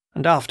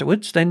 and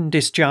afterwards then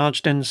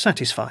discharged and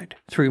satisfied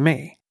through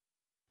me.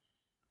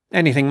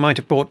 Anything might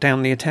have brought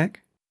down the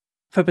attack,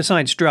 for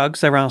besides drugs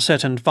there are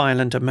certain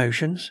violent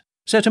emotions,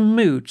 certain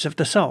moods of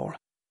the soul,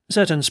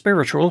 certain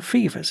spiritual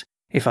fevers,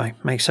 if I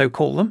may so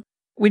call them,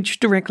 which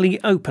directly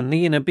open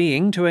the inner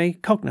being to a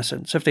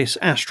cognizance of this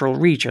astral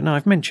region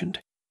I've mentioned.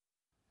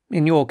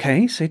 In your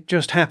case, it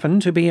just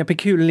happened to be a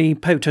peculiarly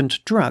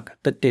potent drug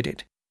that did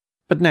it.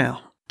 But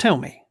now, tell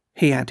me,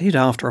 he added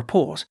after a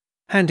pause,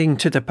 handing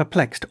to the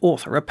perplexed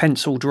author a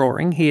pencil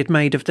drawing he had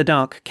made of the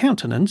dark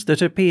countenance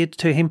that appeared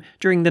to him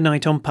during the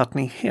night on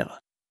Putney Hill.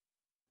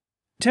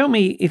 Tell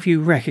me if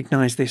you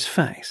recognise this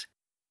face.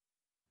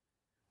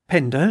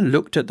 Pender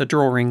looked at the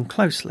drawing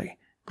closely,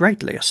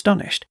 greatly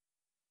astonished.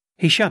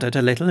 He shuddered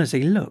a little as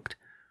he looked.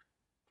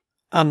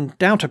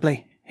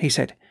 Undoubtedly, he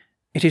said,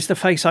 it is the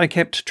face I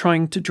kept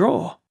trying to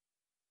draw.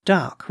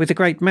 Dark, with a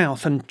great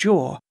mouth and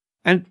jaw,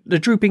 and the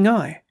drooping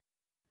eye.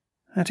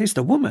 That is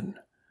the woman.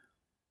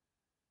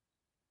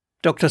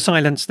 Dr.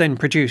 Silence then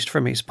produced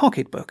from his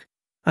pocket-book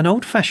an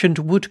old-fashioned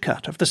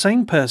woodcut of the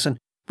same person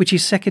which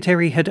his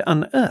secretary had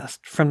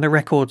unearthed from the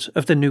records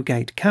of the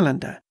Newgate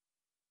calendar.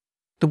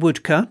 The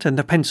woodcut and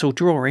the pencil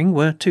drawing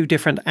were two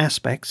different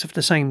aspects of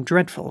the same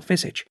dreadful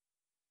visage.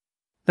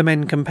 The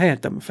men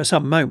compared them for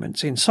some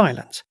moments in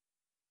silence.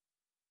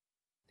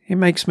 It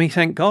makes me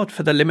thank God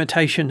for the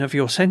limitation of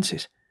your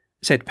senses,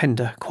 said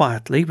Pender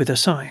quietly with a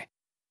sigh.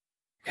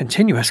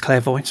 Continuous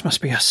clairvoyance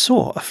must be a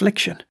sore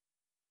affliction.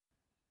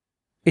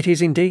 "It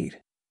is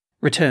indeed,"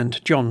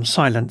 returned John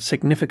Silent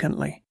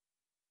significantly.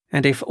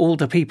 "And if all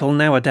the people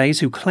nowadays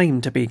who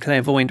claim to be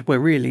clairvoyant were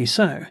really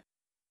so,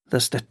 the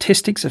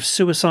statistics of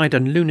suicide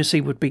and lunacy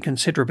would be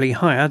considerably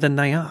higher than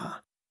they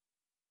are.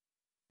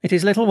 It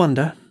is little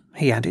wonder,"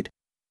 he added,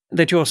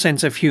 "that your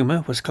sense of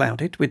humour was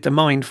clouded with the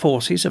mind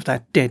forces of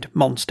that dead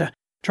monster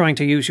trying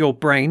to use your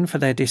brain for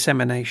their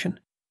dissemination.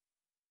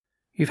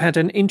 You've had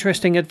an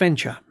interesting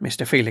adventure,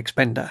 Mr. Felix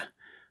Bender,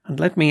 and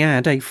let me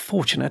add, a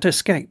fortunate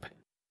escape."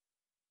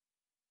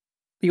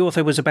 The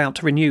author was about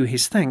to renew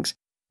his thanks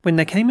when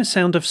there came a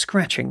sound of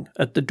scratching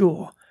at the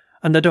door,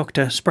 and the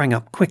doctor sprang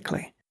up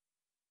quickly.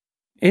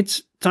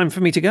 "It's time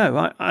for me to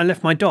go. I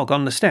left my dog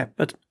on the step,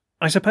 but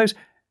I suppose—"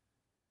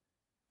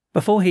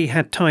 Before he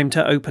had time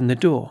to open the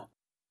door,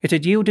 it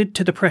had yielded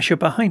to the pressure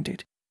behind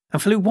it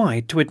and flew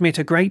wide to admit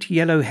a great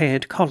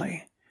yellow-haired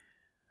collie.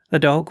 The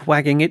dog,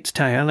 wagging its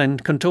tail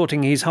and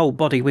contorting his whole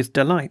body with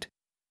delight,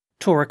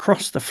 tore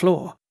across the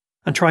floor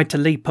and tried to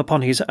leap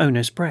upon his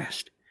owner's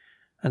breast,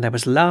 and there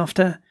was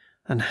laughter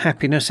and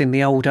happiness in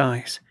the old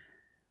eyes,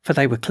 for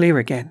they were clear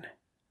again,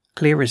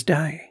 clear as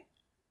day.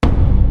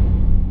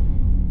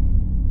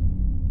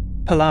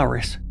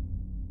 Polaris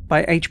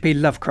by H.P.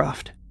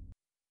 Lovecraft.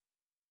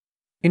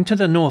 Into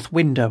the north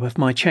window of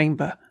my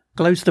chamber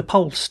glows the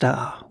pole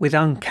star with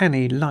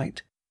uncanny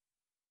light.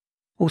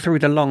 All through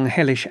the long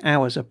hellish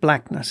hours of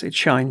blackness it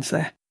shines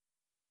there.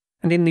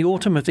 And in the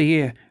autumn of the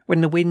year,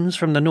 when the winds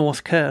from the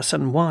north curse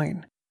and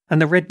whine,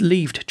 and the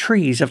red-leaved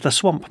trees of the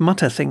swamp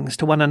mutter things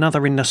to one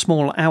another in the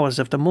small hours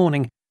of the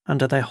morning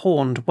under their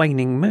horned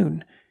waning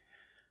moon,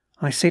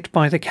 I sit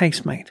by the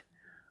casement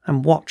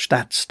and watch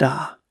that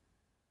star.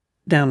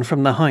 Down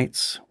from the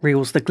heights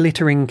reels the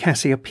glittering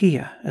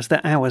Cassiopeia as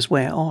the hours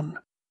wear on,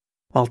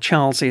 while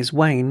Charles's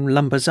Wain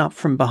lumbers up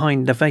from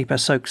behind the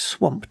vapour-soaked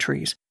swamp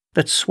trees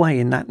that sway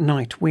in that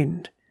night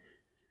wind.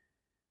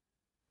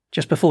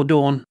 Just before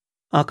dawn,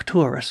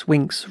 Arcturus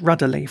winks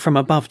ruddily from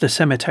above the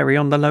cemetery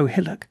on the low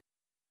hillock,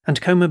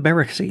 and Coma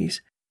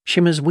Berexes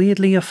shimmers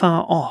weirdly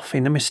afar off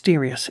in the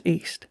mysterious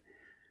east.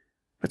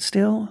 But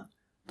still,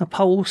 the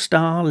pole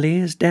star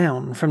leers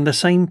down from the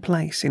same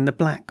place in the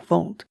black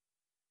vault,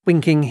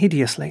 winking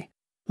hideously,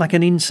 like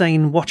an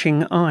insane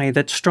watching eye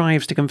that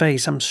strives to convey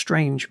some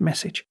strange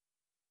message,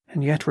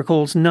 and yet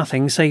recalls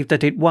nothing save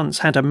that it once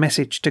had a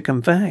message to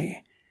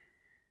convey.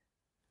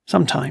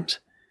 Sometimes,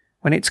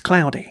 when it's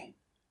cloudy,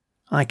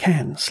 I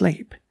can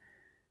sleep.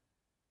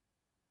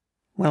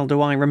 Well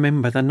do I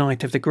remember the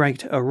night of the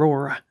great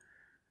aurora,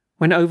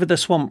 when over the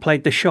swamp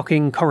played the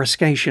shocking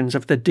coruscations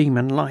of the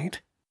demon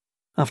light.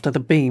 After the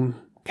beam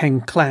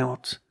came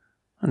clouds,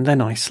 and then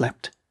I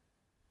slept.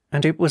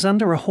 And it was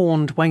under a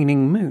horned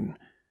waning moon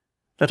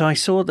that I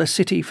saw the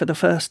city for the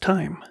first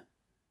time.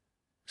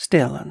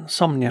 Still and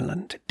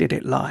somnolent did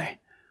it lie,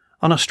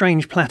 on a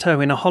strange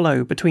plateau in a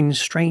hollow between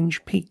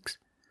strange peaks.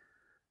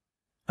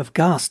 Of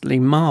ghastly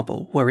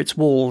marble were its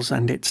walls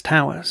and its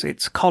towers,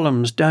 its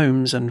columns,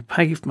 domes, and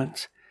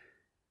pavements.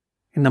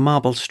 In the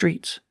marble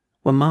streets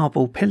were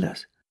marble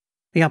pillars,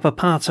 the upper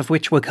parts of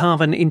which were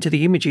carven into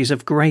the images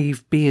of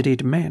grave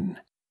bearded men.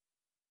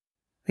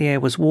 The air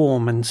was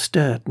warm and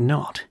stirred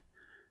not,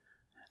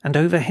 and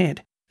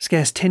overhead,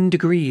 scarce 10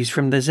 degrees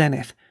from the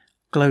zenith,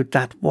 glowed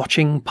that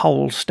watching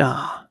pole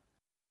star.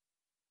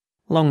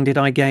 Long did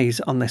I gaze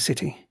on the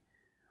city,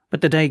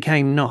 but the day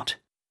came not,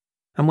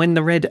 and when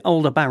the red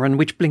Aldebaran,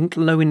 which blinked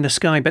low in the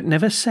sky but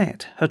never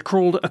set, had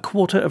crawled a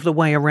quarter of the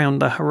way around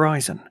the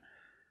horizon,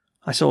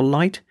 I saw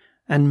light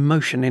and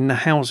motion in the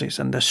houses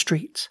and the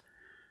streets.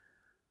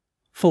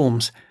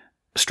 Forms,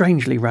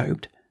 strangely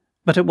robed,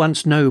 but at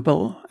once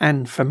noble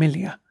and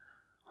familiar,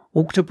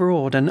 walked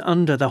abroad, and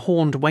under the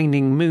horned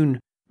waning moon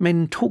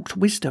men talked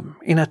wisdom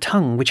in a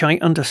tongue which I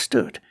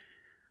understood,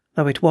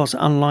 though it was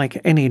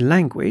unlike any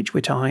language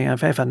which I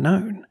have ever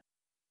known.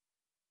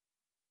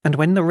 And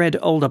when the red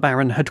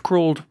Aldebaran had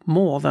crawled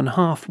more than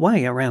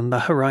halfway around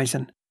the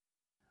horizon,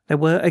 there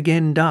were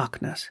again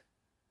darkness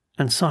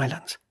and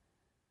silence.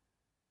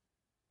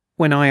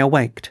 When I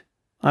awaked,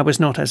 I was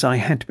not as I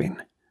had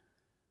been.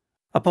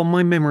 Upon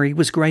my memory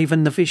was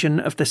graven the vision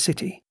of the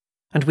city,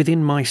 and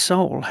within my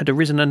soul had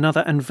arisen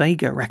another and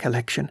vaguer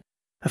recollection,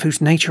 of whose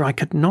nature I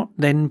could not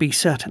then be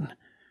certain.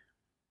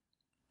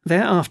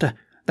 Thereafter,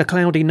 the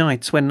cloudy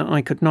nights when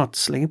I could not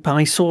sleep,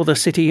 I saw the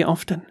city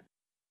often,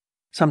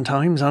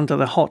 sometimes under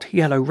the hot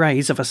yellow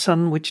rays of a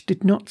sun which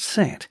did not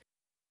set,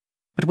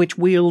 but which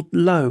wheeled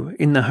low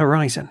in the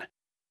horizon,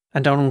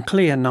 and on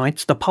clear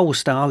nights the pole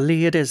star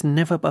leered as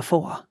never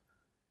before.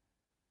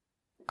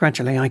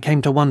 Gradually I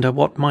came to wonder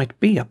what might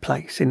be a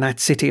place in that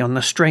city on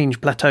the strange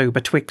plateau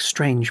betwixt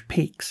strange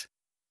peaks.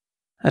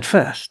 At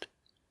first,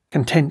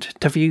 content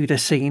to view the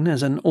scene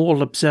as an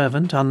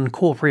all-observant,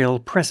 uncorporeal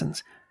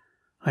presence,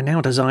 I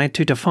now desired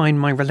to define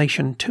my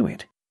relation to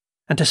it,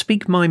 and to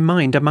speak my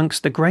mind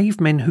amongst the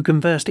grave men who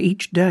conversed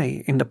each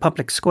day in the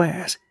public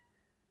squares.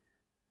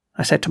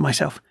 I said to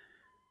myself,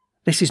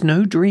 this is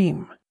no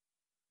dream,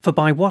 for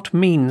by what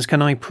means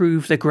can I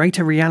prove the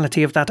greater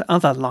reality of that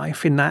other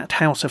life in that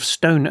house of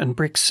stone and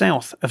brick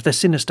south of the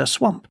sinister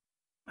swamp,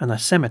 and the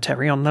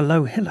cemetery on the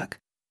low hillock,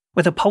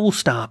 where the pole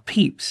star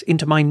peeps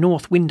into my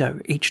north window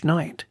each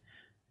night.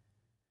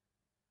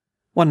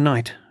 One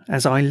night,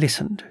 as I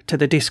listened to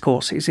the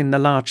discourses in the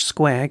large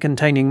square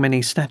containing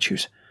many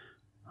statues,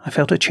 I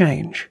felt a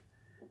change,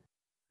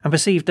 and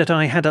perceived that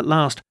I had at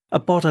last a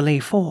bodily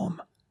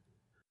form.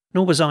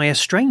 Nor was I a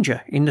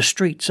stranger in the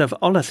streets of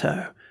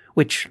Olatho,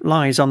 which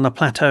lies on the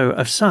plateau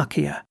of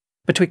Sarkia,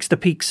 betwixt the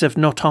peaks of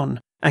Noton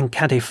and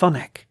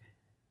Cadiphonic.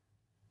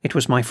 It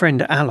was my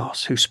friend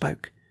Alos who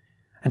spoke,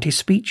 and his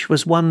speech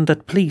was one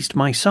that pleased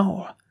my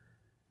soul,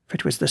 for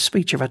it was the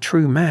speech of a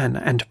true man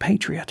and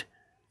patriot.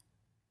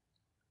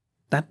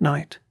 That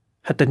night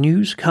had the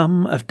news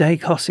come of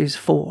Dacos's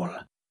fall,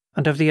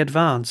 and of the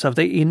advance of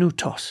the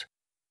Inutos,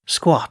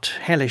 squat,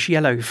 hellish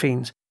yellow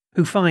fiends,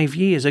 who 5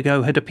 years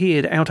ago had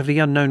appeared out of the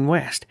unknown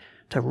west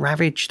to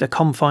ravage the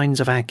confines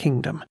of our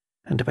kingdom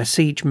and to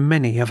besiege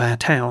many of our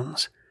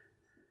towns.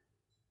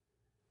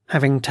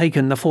 Having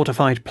taken the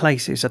fortified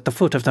places at the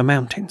foot of the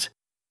mountains,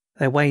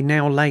 their way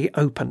now lay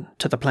open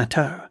to the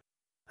plateau,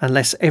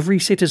 unless every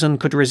citizen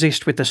could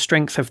resist with the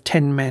strength of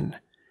 10 men,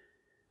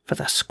 for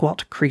the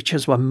squat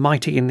creatures were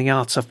mighty in the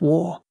arts of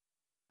war,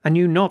 and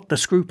knew not the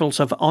scruples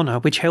of honour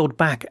which held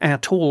back our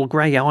tall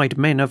grey-eyed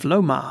men of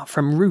Lomar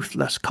from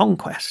ruthless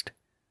conquest.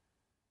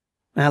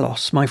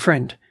 Alos, my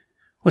friend,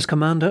 was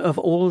commander of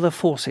all the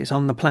forces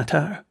on the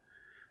plateau,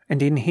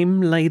 and in him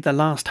lay the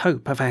last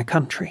hope of our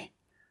country.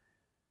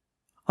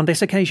 On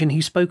this occasion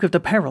he spoke of the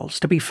perils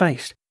to be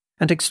faced,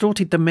 and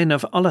exhorted the men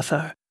of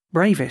Olatho,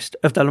 bravest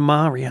of the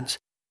Lomarians,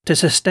 to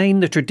sustain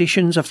the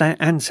traditions of their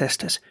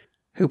ancestors,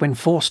 who, when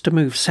forced to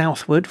move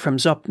southward from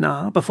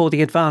Zopnar before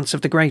the advance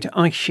of the great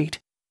ice sheet,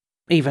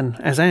 even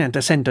as our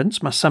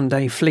descendants must some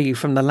day flee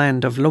from the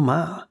land of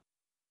Lomar,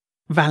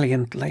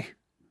 valiantly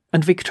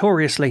and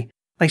victoriously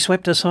they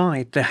swept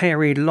aside the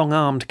hairy,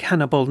 long-armed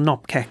cannibal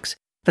Nopkeks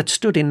that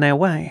stood in their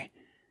way.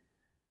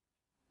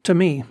 To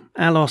me,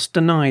 Alos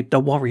denied the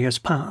warrior's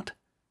part,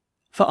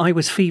 for I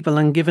was feeble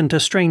and given to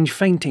strange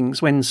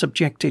faintings when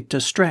subjected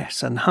to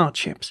stress and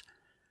hardships.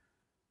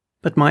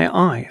 But my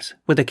eyes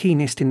were the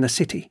keenest in the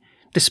city,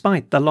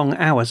 despite the long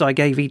hours I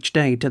gave each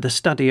day to the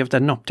study of the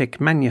Noptic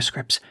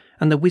manuscripts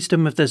and the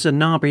wisdom of the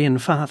Zanabrian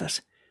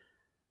fathers.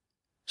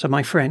 So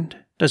my friend,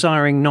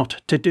 desiring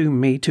not to doom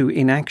me to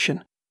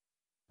inaction,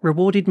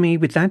 rewarded me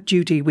with that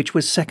duty which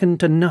was second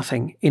to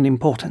nothing in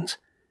importance.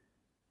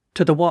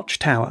 To the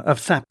watchtower of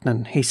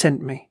Thapnan he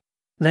sent me,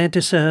 there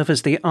to serve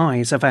as the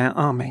eyes of our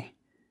army.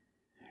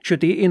 Should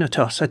the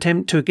Inutos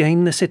attempt to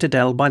gain the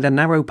citadel by the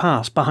narrow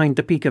pass behind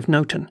the peak of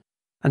Noton,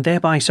 and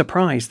thereby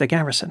surprise the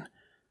garrison,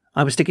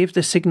 I was to give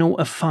the signal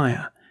of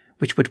fire,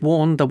 which would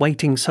warn the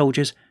waiting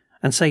soldiers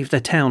and save the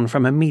town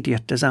from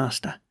immediate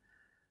disaster.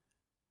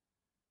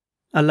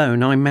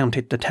 Alone I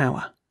mounted the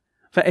tower,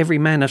 for every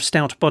man of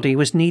stout body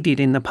was needed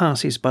in the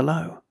passes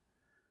below.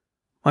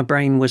 My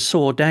brain was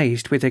sore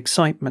dazed with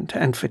excitement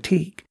and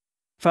fatigue,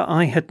 for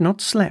I had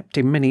not slept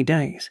in many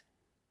days.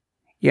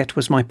 Yet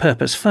was my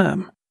purpose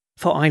firm,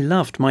 for I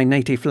loved my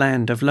native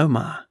land of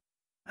Lomar,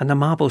 and the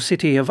marble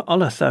city of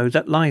Olatho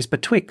that lies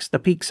betwixt the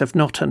peaks of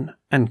Noton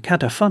and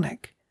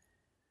Cadaphonic.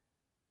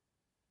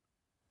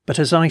 But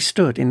as I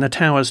stood in the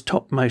tower's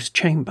topmost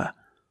chamber,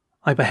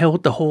 I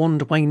beheld the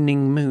horned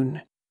waning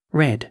moon,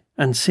 red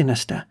and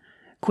sinister,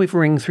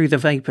 quivering through the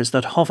vapours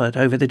that hovered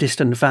over the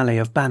distant valley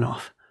of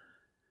Banoff.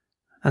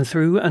 And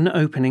through an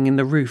opening in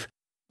the roof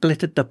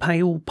glittered the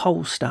pale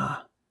pole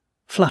star,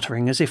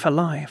 fluttering as if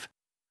alive,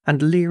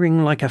 and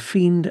leering like a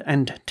fiend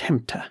and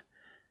tempter.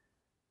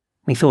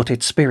 Methought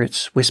its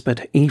spirits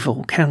whispered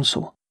evil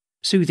counsel,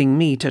 soothing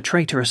me to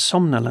traitorous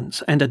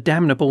somnolence and a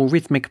damnable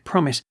rhythmic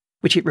promise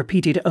which it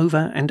repeated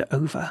over and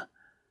over.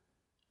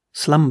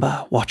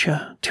 Slumber,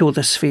 watcher, till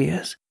the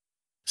spheres,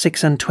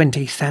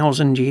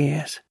 26,000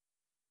 years,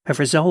 have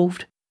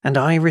resolved, and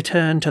I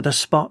return to the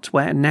spot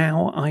where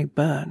now I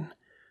burn.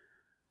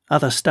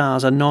 Other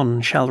stars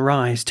anon shall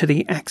rise to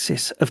the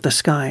axis of the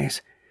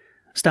skies,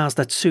 stars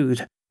that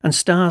soothe and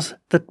stars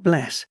that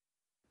bless,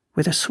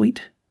 with a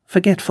sweet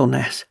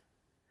forgetfulness.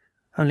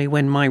 Only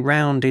when my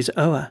round is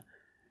o'er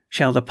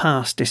shall the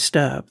past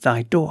disturb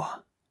thy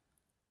door.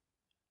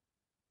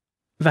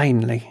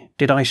 Vainly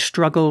did I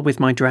struggle with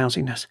my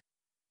drowsiness,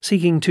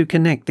 seeking to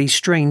connect these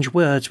strange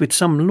words with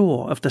some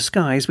lore of the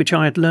skies which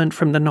I had learnt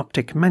from the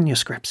Noptic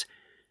manuscripts.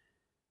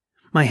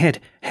 My head,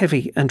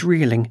 heavy and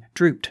reeling,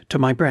 drooped to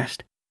my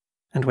breast,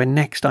 and when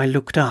next I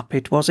looked up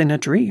it was in a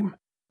dream,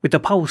 with the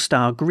pole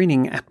star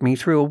grinning at me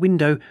through a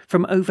window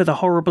from over the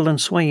horrible and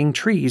swaying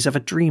trees of a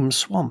dream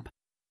swamp.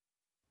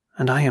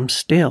 And I am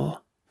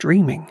still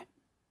dreaming.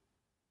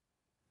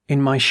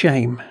 In my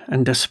shame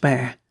and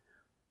despair,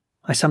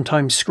 I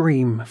sometimes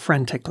scream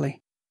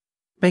frantically,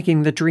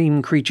 begging the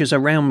dream creatures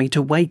around me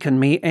to waken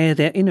me ere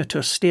their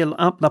Inutus steal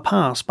up the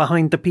pass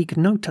behind the peak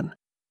Noton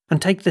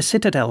and take the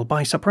citadel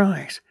by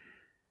surprise.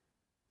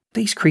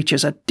 These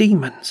creatures are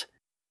demons,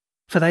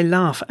 for they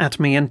laugh at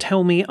me and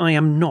tell me I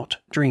am not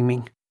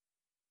dreaming.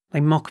 They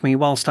mock me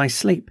whilst I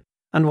sleep,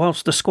 and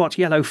whilst the squat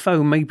yellow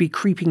foe may be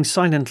creeping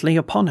silently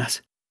upon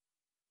us.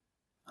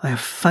 I have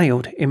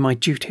failed in my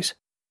duties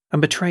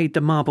and betrayed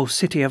the marble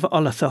city of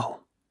Ollithol.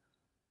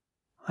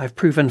 I have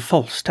proven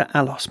false to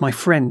Alos, my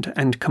friend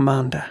and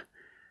commander.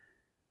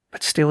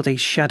 But still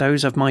these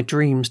shadows of my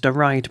dreams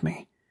deride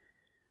me.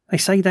 They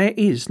say there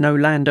is no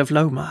land of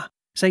Lomar,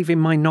 save in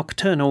my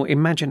nocturnal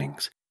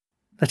imaginings,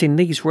 that in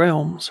these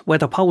realms where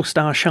the pole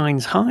star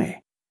shines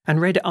high and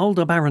red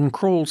Aldebaran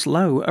crawls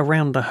low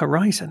around the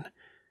horizon,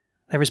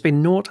 there has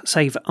been naught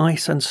save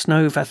ice and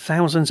snow for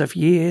thousands of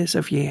years,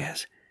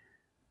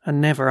 and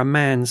never a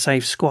man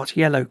save squat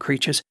yellow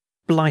creatures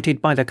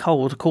blighted by the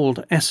cold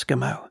called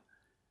Eskimo.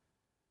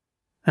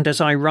 And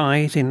as I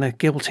writhe in the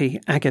guilty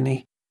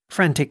agony,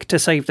 frantic to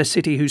save the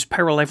city whose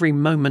peril every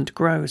moment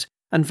grows,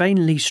 and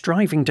vainly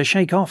striving to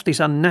shake off this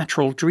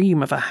unnatural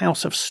dream of a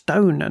house of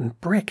stone and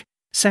brick,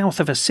 south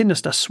of a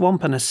sinister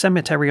swamp and a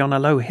cemetery on a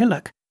low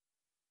hillock,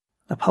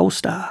 the pole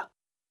star,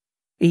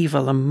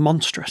 evil and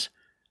monstrous,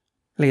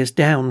 leers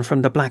down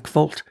from the black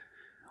vault,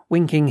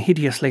 winking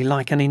hideously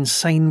like an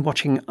insane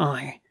watching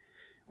eye,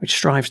 which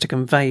strives to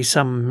convey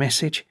some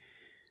message,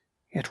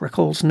 yet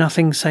recalls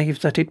nothing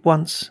save that it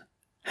once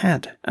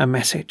had a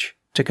message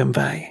to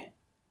convey.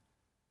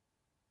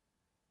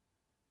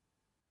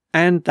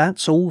 And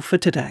that's all for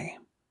today,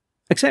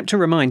 except to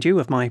remind you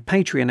of my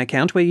Patreon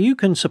account where you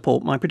can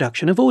support my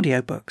production of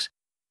audiobooks.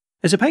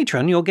 As a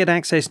patron, you'll get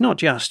access not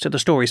just to the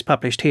stories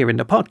published here in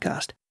the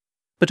podcast,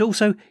 but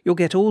also you'll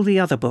get all the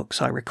other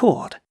books I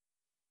record.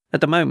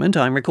 At the moment,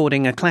 I'm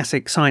recording a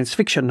classic science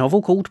fiction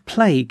novel called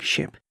Plague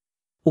Ship,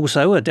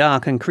 also a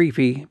dark and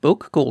creepy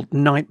book called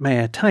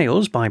Nightmare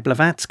Tales by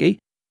Blavatsky,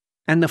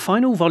 and the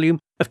final volume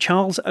of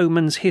Charles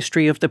Oman's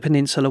History of the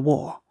Peninsular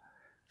War.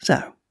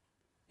 So,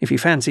 if you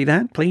fancy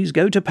that, please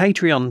go to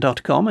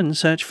patreon.com and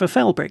search for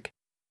Felbrigg.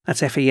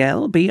 That's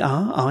Felbrigg.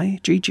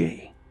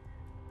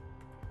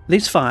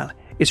 This file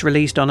is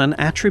released on an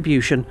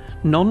attribution,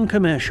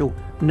 non-commercial,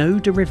 no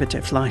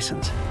derivatives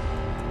license.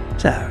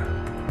 So,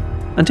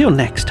 until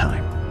next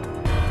time.